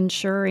is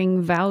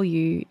ensuring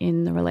value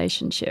in the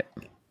relationship.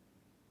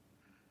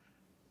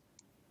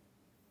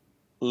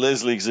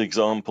 Leslie's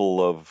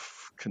example of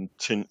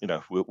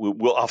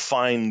I'll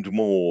find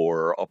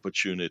more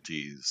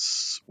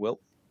opportunities. Well,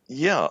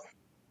 yeah,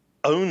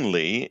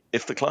 only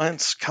if the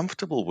client's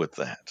comfortable with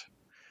that.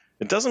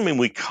 It doesn't mean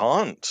we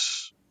can't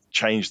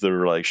change the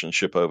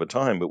relationship over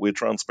time, but we're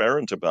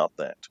transparent about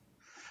that.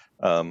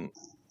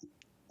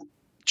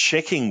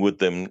 Checking with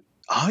them,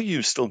 are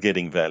you still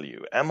getting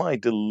value? Am I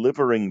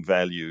delivering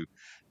value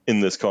in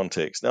this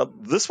context? Now,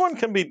 this one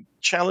can be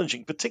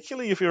challenging,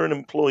 particularly if you're an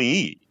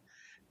employee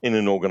in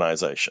an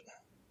organization.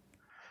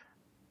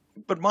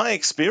 But my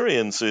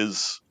experience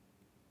is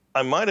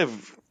I might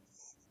have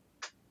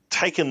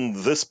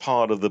taken this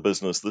part of the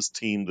business, this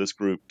team, this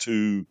group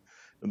to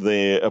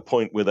a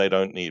point where they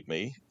don't need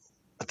me,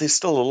 but there's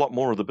still a lot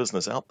more of the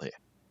business out there.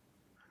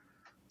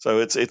 So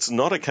it's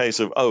not a case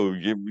of,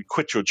 you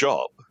quit your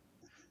job.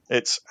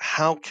 It's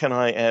how can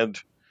I add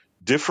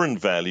different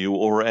value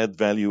or add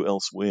value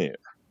elsewhere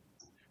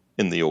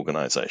in the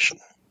organization.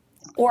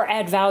 Or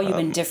add value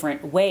in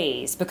different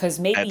ways, because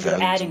maybe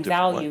you're adding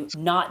value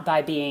not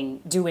by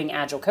doing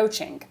agile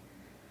coaching,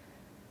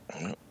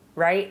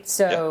 right?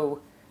 So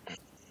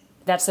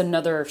that's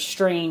another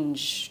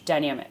strange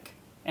dynamic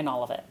in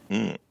all of it.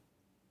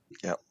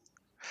 Yeah,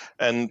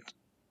 and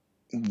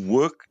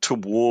work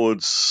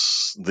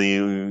towards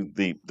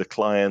the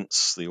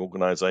clients, the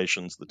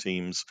organizations, the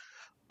teams'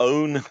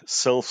 own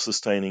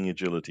self-sustaining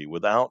agility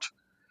without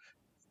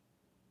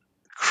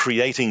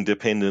creating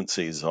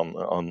dependencies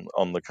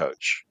on the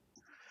coach.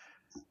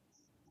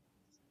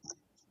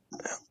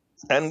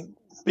 And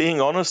being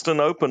honest and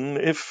open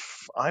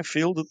if I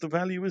feel that the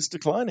value is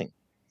declining.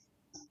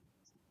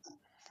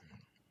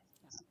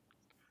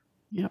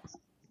 Yep.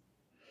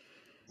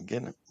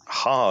 Again,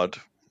 hard,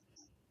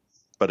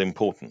 but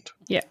important.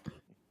 Yeah.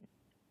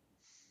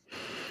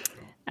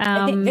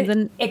 I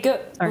think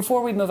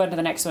before we move on to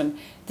the next one,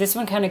 this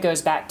one kind of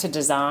goes back to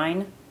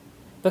design,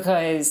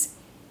 because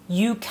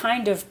you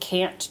kind of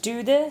can't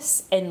do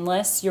this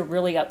unless you're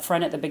really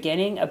upfront at the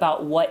beginning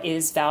about what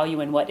is value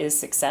and what is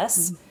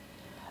success.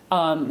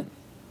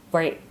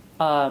 Right.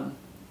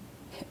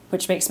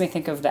 Which makes me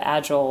think of the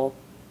Agile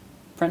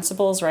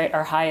principles, right?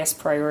 Our highest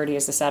priority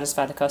is to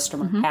satisfy the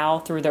customer. How?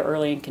 Through the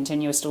early and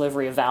continuous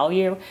delivery of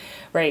value,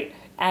 right?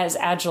 As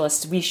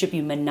Agilists, we should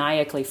be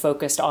maniacally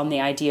focused on the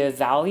idea of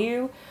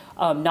value,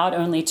 not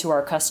only to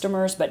our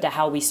customers, but to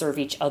how we serve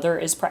each other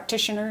as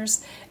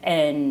practitioners,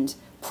 and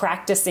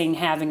practicing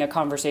having a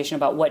conversation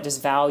about what does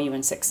value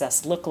and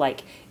success look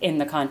like in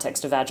the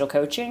context of Agile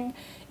coaching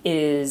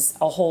is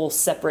a whole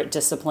separate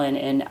discipline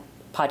and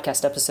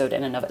podcast episode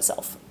in and of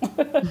itself.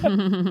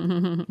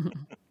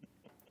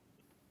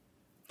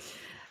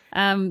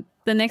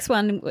 The next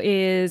one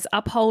is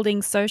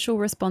upholding social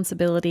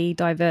responsibility,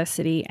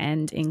 diversity,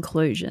 and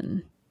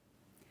inclusion.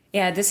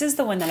 Yeah, this is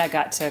the one that I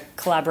got to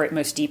collaborate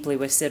most deeply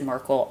with Sid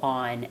Merkel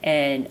on,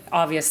 and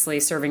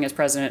obviously serving as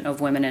president of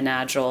Women in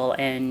Agile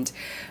and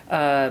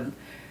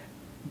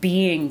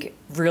being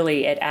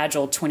really at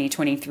Agile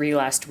 2023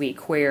 last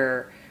week,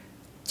 where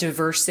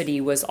diversity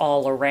was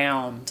all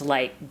around.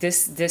 Like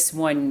this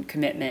one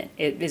commitment,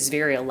 it is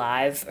very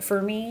alive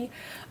for me.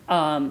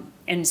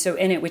 And so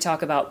in it, we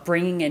talk about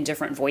bringing in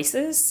different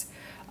voices,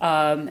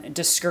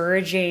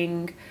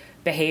 discouraging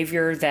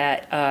behavior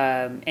that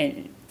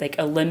and like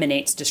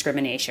eliminates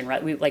discrimination,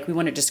 right? We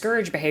want to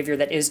discourage behavior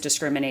that is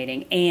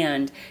discriminating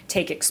and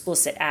take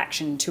explicit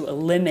action to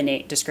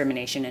eliminate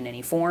discrimination in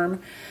any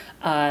form.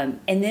 And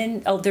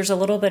then there's a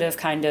little bit of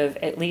kind of,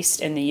 at least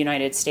in the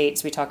United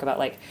States, we talk about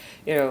like,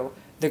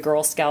 the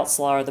Girl Scouts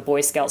law or the Boy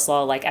Scouts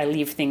law, like I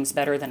leave things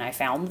better than I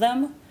found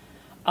them.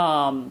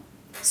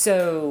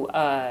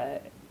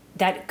 So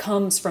that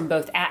comes from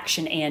both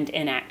action and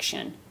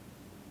inaction,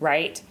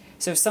 right?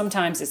 So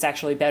sometimes it's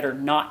actually better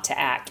not to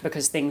act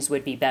because things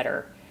would be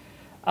better,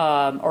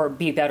 or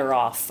be better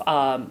off,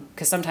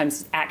 because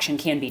sometimes action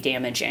can be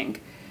damaging.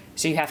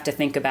 So you have to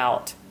think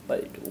about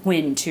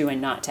when to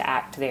and not to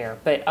act there.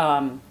 But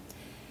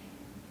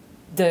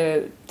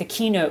the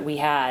keynote we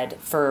had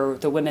for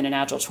the Women in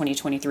Agile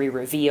 2023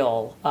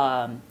 reveal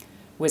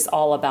was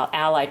all about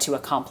ally to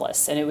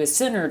accomplice, and it was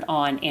centered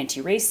on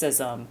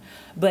anti-racism.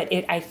 But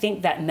I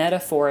think that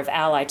metaphor of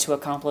ally to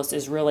accomplice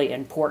is really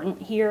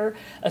important here,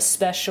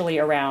 especially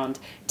around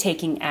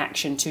taking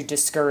action to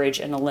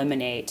discourage and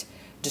eliminate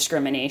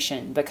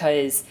discrimination,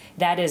 because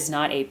that is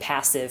not a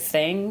passive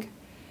thing.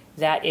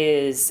 That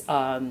is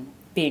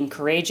being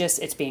courageous,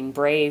 it's being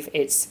brave,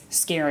 it's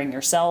scaring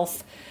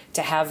yourself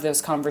to have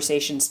those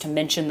conversations, to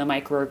mention the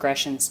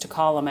microaggressions, to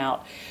call them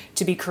out,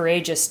 to be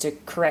courageous, to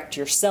correct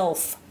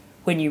yourself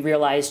when you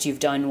realized you've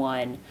done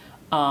one,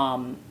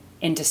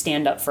 and to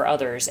stand up for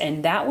others.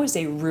 And that was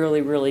a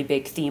really, really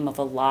big theme of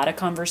a lot of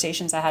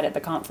conversations I had at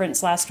the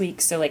conference last week.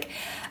 So like,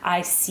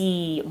 I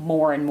see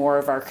more and more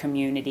of our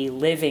community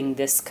living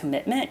this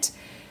commitment,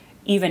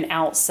 even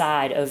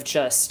outside of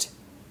just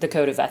the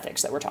code of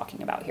ethics that we're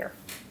talking about here.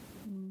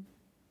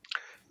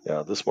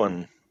 Yeah, this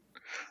one,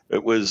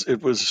 it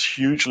was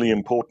hugely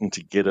important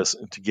to get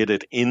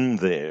it in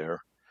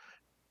there,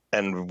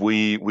 and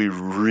we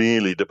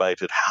really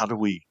debated how do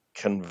we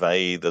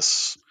convey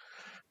this,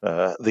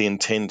 the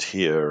intent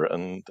here,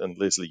 and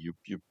Leslie,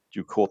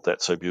 you caught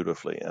that so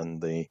beautifully,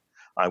 and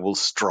I will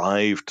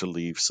strive to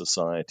leave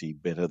society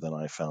better than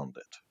I found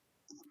it.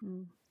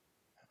 Mm.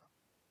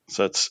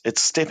 So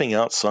it's stepping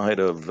outside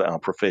of our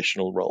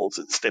professional roles.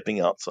 It's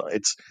stepping outside.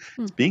 It's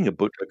being a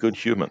good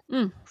human.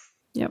 Mm.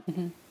 Yep.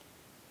 Mm-hmm.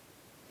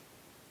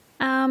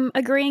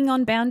 Agreeing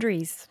on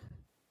boundaries.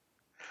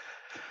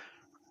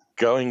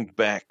 Going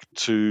back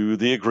to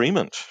the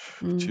agreement,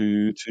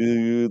 to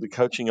the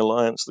coaching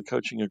alliance, the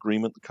coaching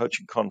agreement, the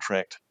coaching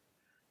contract,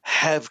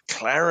 have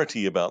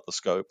clarity about the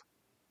scope.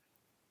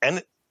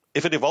 And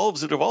if it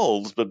evolves, it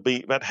evolves, but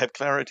have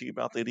clarity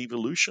about that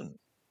evolution.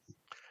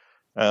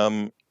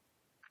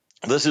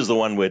 This is the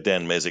one where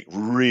Dan Mezek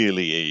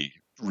really,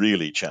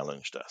 really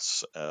challenged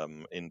us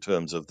in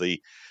terms of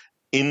the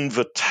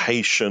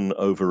invitation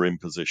over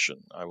imposition.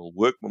 I will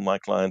work with my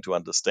client to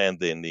understand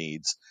their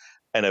needs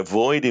and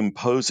avoid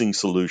imposing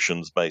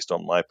solutions based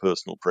on my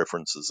personal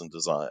preferences and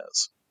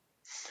desires.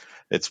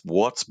 It's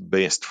what's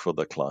best for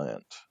the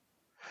client.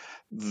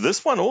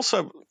 This one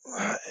also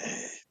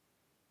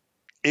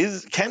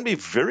can be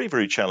very,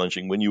 very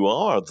challenging when you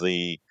are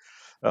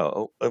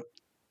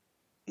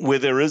where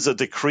there is a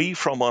decree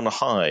from on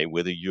high,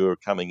 whether you're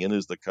coming in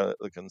as the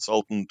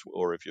consultant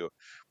or if you're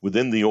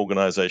within the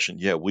organization.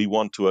 Yeah, we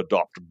want to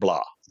adopt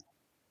blah.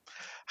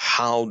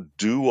 How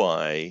do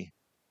I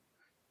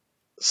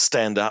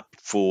stand up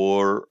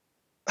for,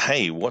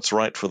 hey, what's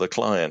right for the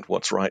client?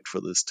 What's right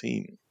for this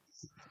team?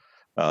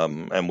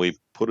 And we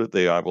put it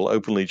there. I will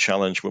openly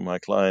challenge when my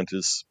client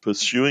is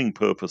pursuing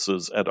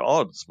purposes at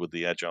odds with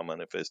the Agile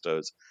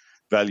Manifesto's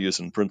values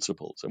and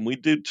principles. And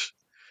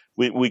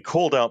we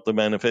called out the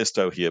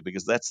manifesto here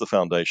because that's the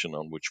foundation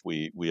on which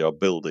we are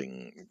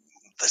building.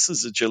 This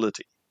is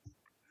agility.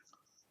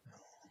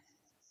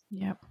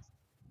 Yep.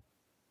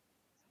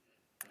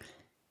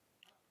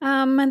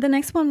 And the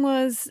next one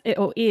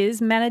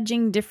is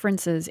managing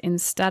differences in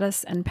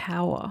status and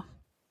power.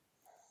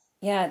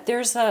 Yeah,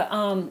 there's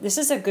this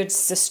is a good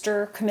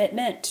sister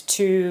commitment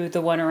to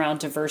the one around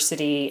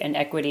diversity and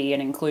equity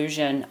and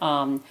inclusion,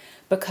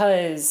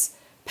 because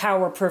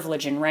power,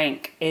 privilege, and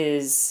rank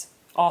is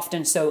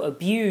often so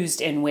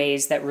abused in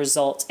ways that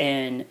result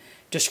in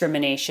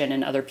discrimination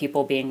and other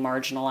people being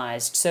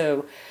marginalized.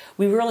 So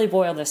we really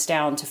boil this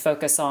down to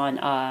focus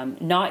on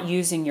not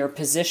using your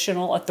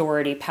positional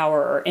authority,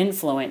 power, or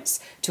influence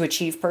to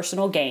achieve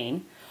personal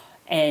gain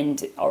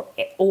and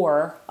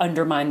or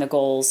undermine the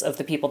goals of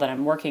the people that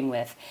I'm working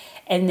with.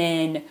 And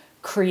then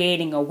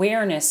creating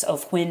awareness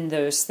of when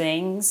those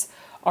things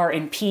are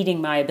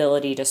impeding my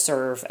ability to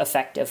serve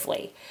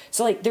effectively.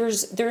 So like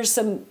there's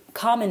some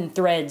common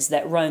threads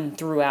that run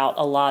throughout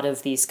a lot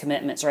of these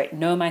commitments, right?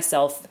 Know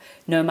myself,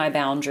 know my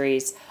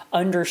boundaries,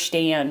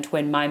 understand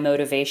when my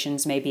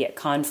motivations may be at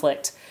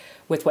conflict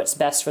with what's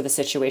best for the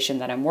situation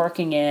that I'm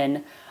working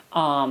in,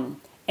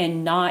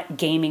 and not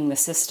gaming the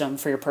system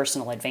for your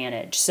personal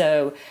advantage.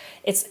 So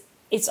it's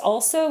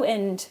also,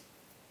 and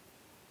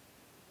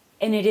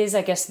it is,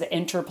 I guess, the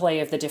interplay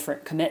of the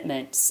different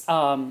commitments.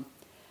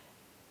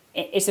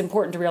 It's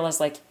important to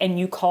realize, like, and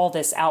you call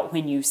this out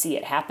when you see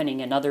it happening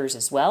in others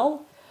as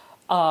well.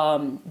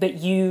 But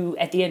you,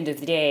 at the end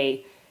of the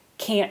day,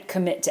 can't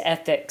commit to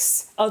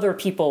ethics, other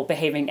people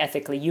behaving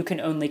ethically. You can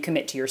only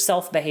commit to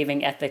yourself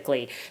behaving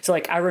ethically. So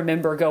like, I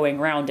remember going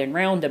round and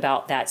round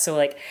about that. So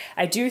like,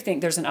 I do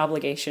think there's an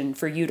obligation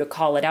for you to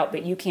call it out,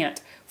 but you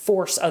can't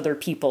force other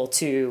people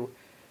to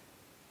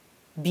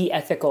be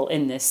ethical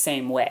in this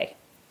same way.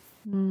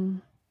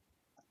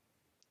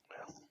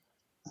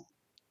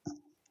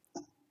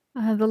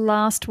 The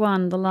last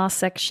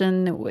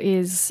section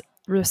is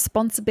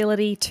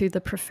responsibility to the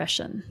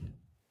profession.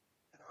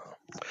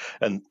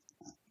 And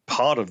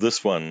part of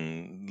this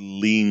one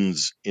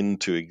leans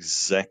into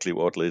exactly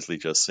what Leslie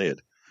just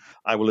said.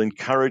 I will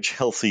encourage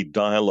healthy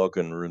dialogue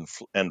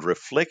and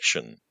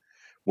reflection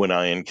when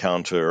I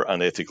encounter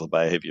unethical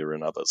behavior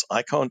in others.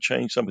 I can't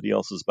change somebody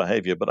else's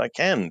behavior, but I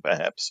can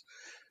perhaps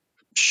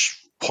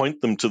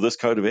point them to this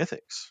code of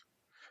ethics.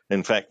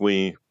 In fact,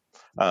 we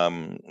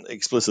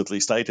explicitly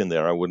state in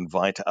there, I would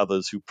invite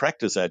others who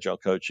practice agile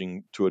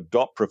coaching to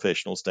adopt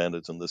professional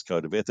standards in this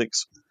code of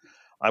ethics.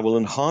 I will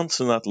enhance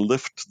and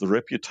uplift the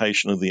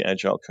reputation of the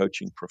agile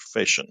coaching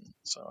profession.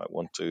 So I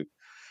want to,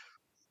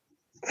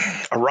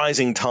 a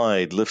rising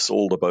tide lifts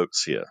all the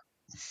boats here.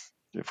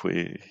 If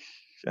we,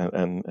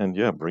 and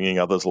yeah, bringing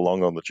others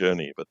along on the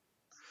journey. But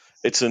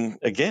it's an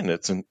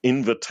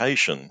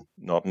invitation,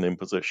 not an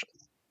imposition.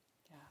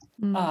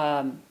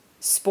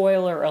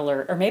 Spoiler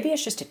alert, or maybe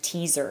it's just a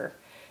teaser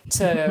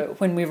to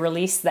when we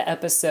release the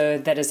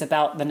episode that is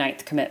about the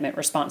 9th commitment,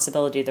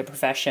 responsibility of the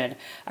profession.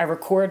 I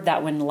record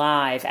that one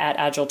live at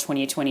Agile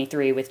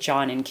 2023 with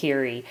John and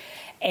Kiri.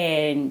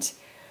 And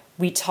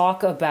we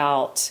talk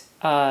about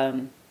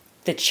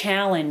the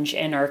challenge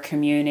in our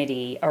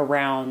community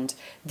around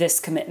this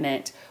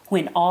commitment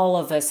when all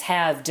of us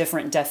have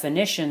different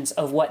definitions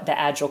of what the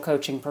Agile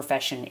coaching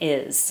profession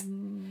is.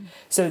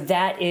 So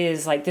that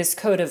is like, this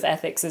code of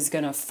ethics is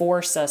going to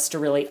force us to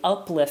really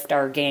uplift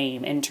our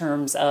game in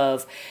terms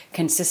of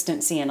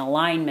consistency and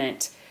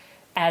alignment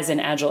as an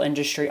Agile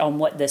industry on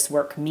what this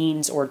work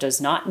means or does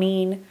not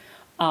mean,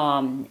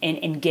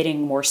 and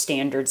getting more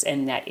standards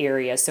in that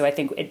area. So I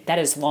think that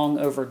is long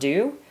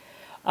overdue,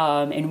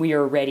 and we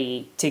are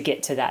ready to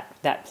get to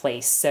that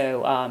place.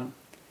 So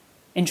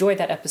enjoy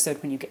that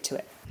episode when you get to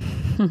it.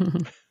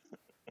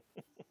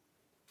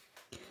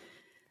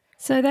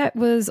 So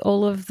that's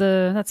all of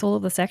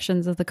the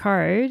sections of the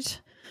code.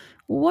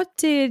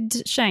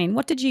 Shane,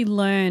 what did you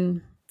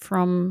learn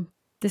from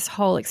this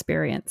whole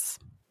experience?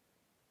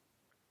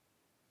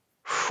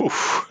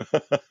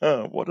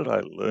 What did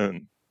I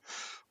learn?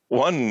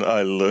 One,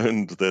 I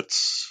learned that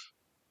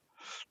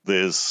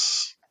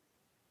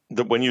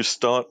when you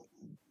start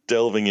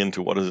delving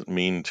into what does it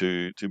mean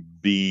to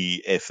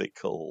be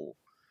ethical,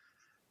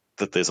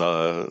 that there's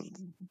a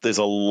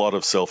lot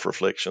of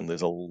self-reflection.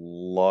 There's a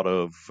lot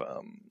of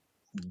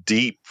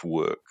deep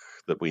work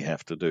that we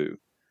have to do.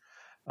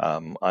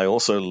 I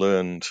also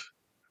learned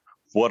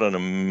what an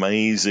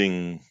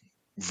amazing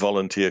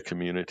volunteer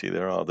community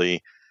there are.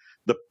 The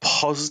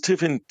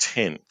positive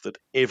intent that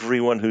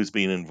everyone who's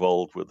been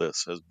involved with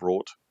this has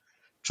brought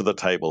to the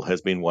table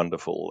has been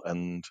wonderful.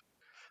 And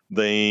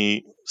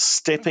they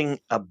stepping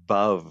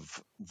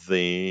above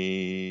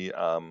their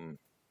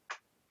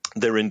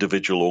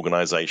individual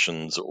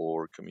organizations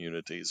or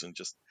communities and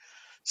just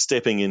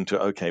stepping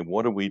into, okay,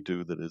 what do we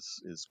do that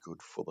is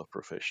good for the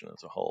profession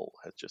as a whole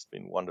has just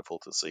been wonderful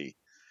to see.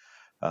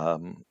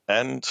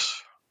 And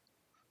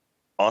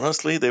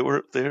honestly,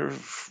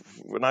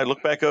 when I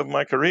look back over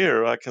my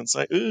career, I can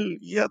say, ooh,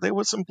 yeah, there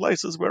were some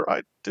places where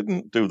I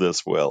didn't do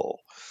this well.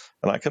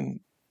 And I can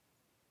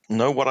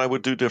know what I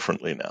would do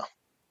differently now.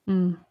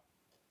 How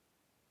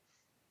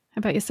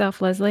about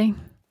yourself, Leslie?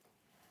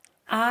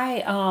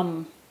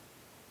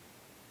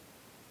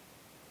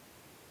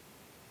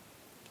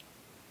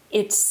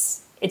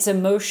 It's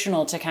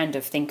emotional to kind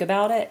of think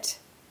about it,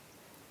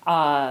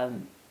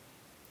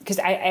 because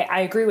I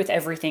agree with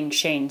everything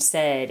Shane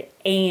said,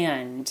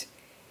 and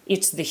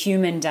it's the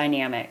human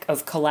dynamic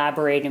of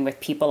collaborating with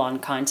people on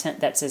content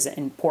that's as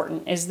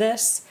important as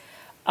this,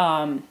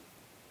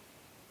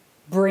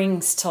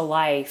 brings to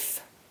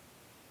life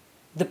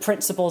the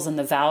principles and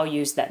the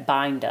values that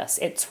bind us.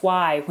 It's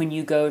why when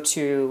you go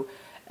to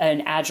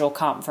an Agile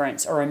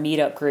conference or a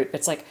meetup group,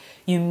 it's like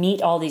you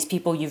meet all these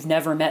people you've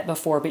never met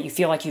before, but you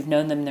feel like you've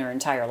known them their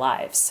entire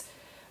lives,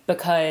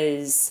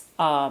 because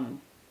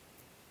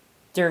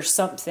there's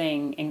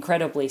something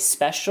incredibly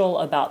special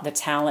about the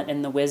talent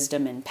and the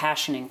wisdom and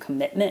passion and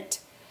commitment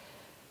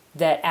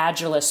that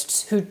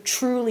Agilists who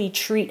truly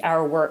treat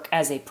our work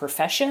as a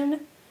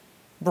profession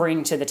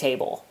bring to the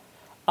table.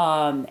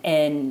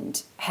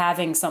 And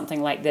having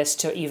something like this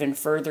to even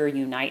further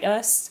unite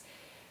us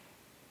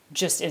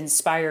just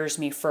inspires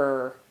me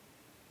for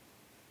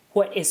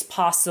what is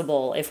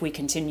possible if we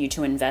continue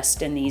to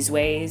invest in these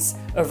ways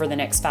over the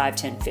next 5,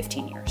 10,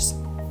 15 years.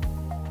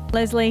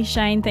 Leslie,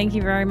 Shane, thank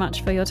you very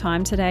much for your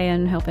time today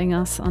and helping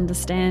us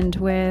understand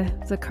where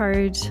the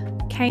code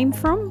came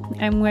from.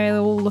 And we're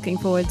all looking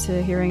forward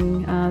to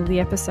hearing the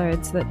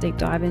episodes that deep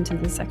dive into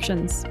the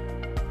sections.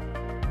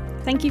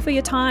 Thank you for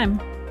your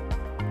time.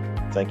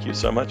 Thank you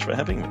so much for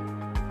having me.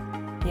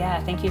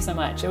 Yeah, thank you so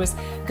much. It was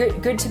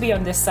good to be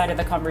on this side of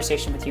the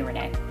conversation with you,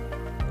 Renee.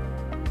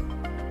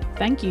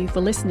 Thank you for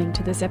listening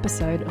to this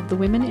episode of the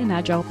Women in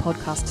Agile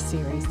podcast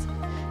series.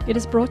 It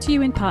is brought to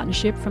you in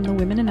partnership from the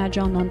Women in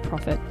Agile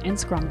nonprofit and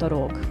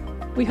scrum.org.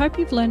 We hope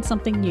you've learned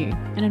something new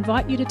and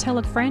invite you to tell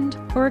a friend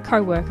or a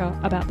co-worker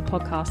about the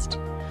podcast.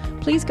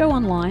 Please go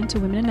online to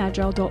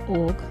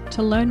womeninagile.org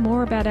to learn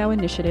more about our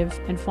initiative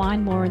and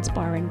find more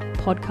inspiring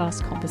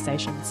podcast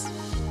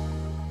conversations.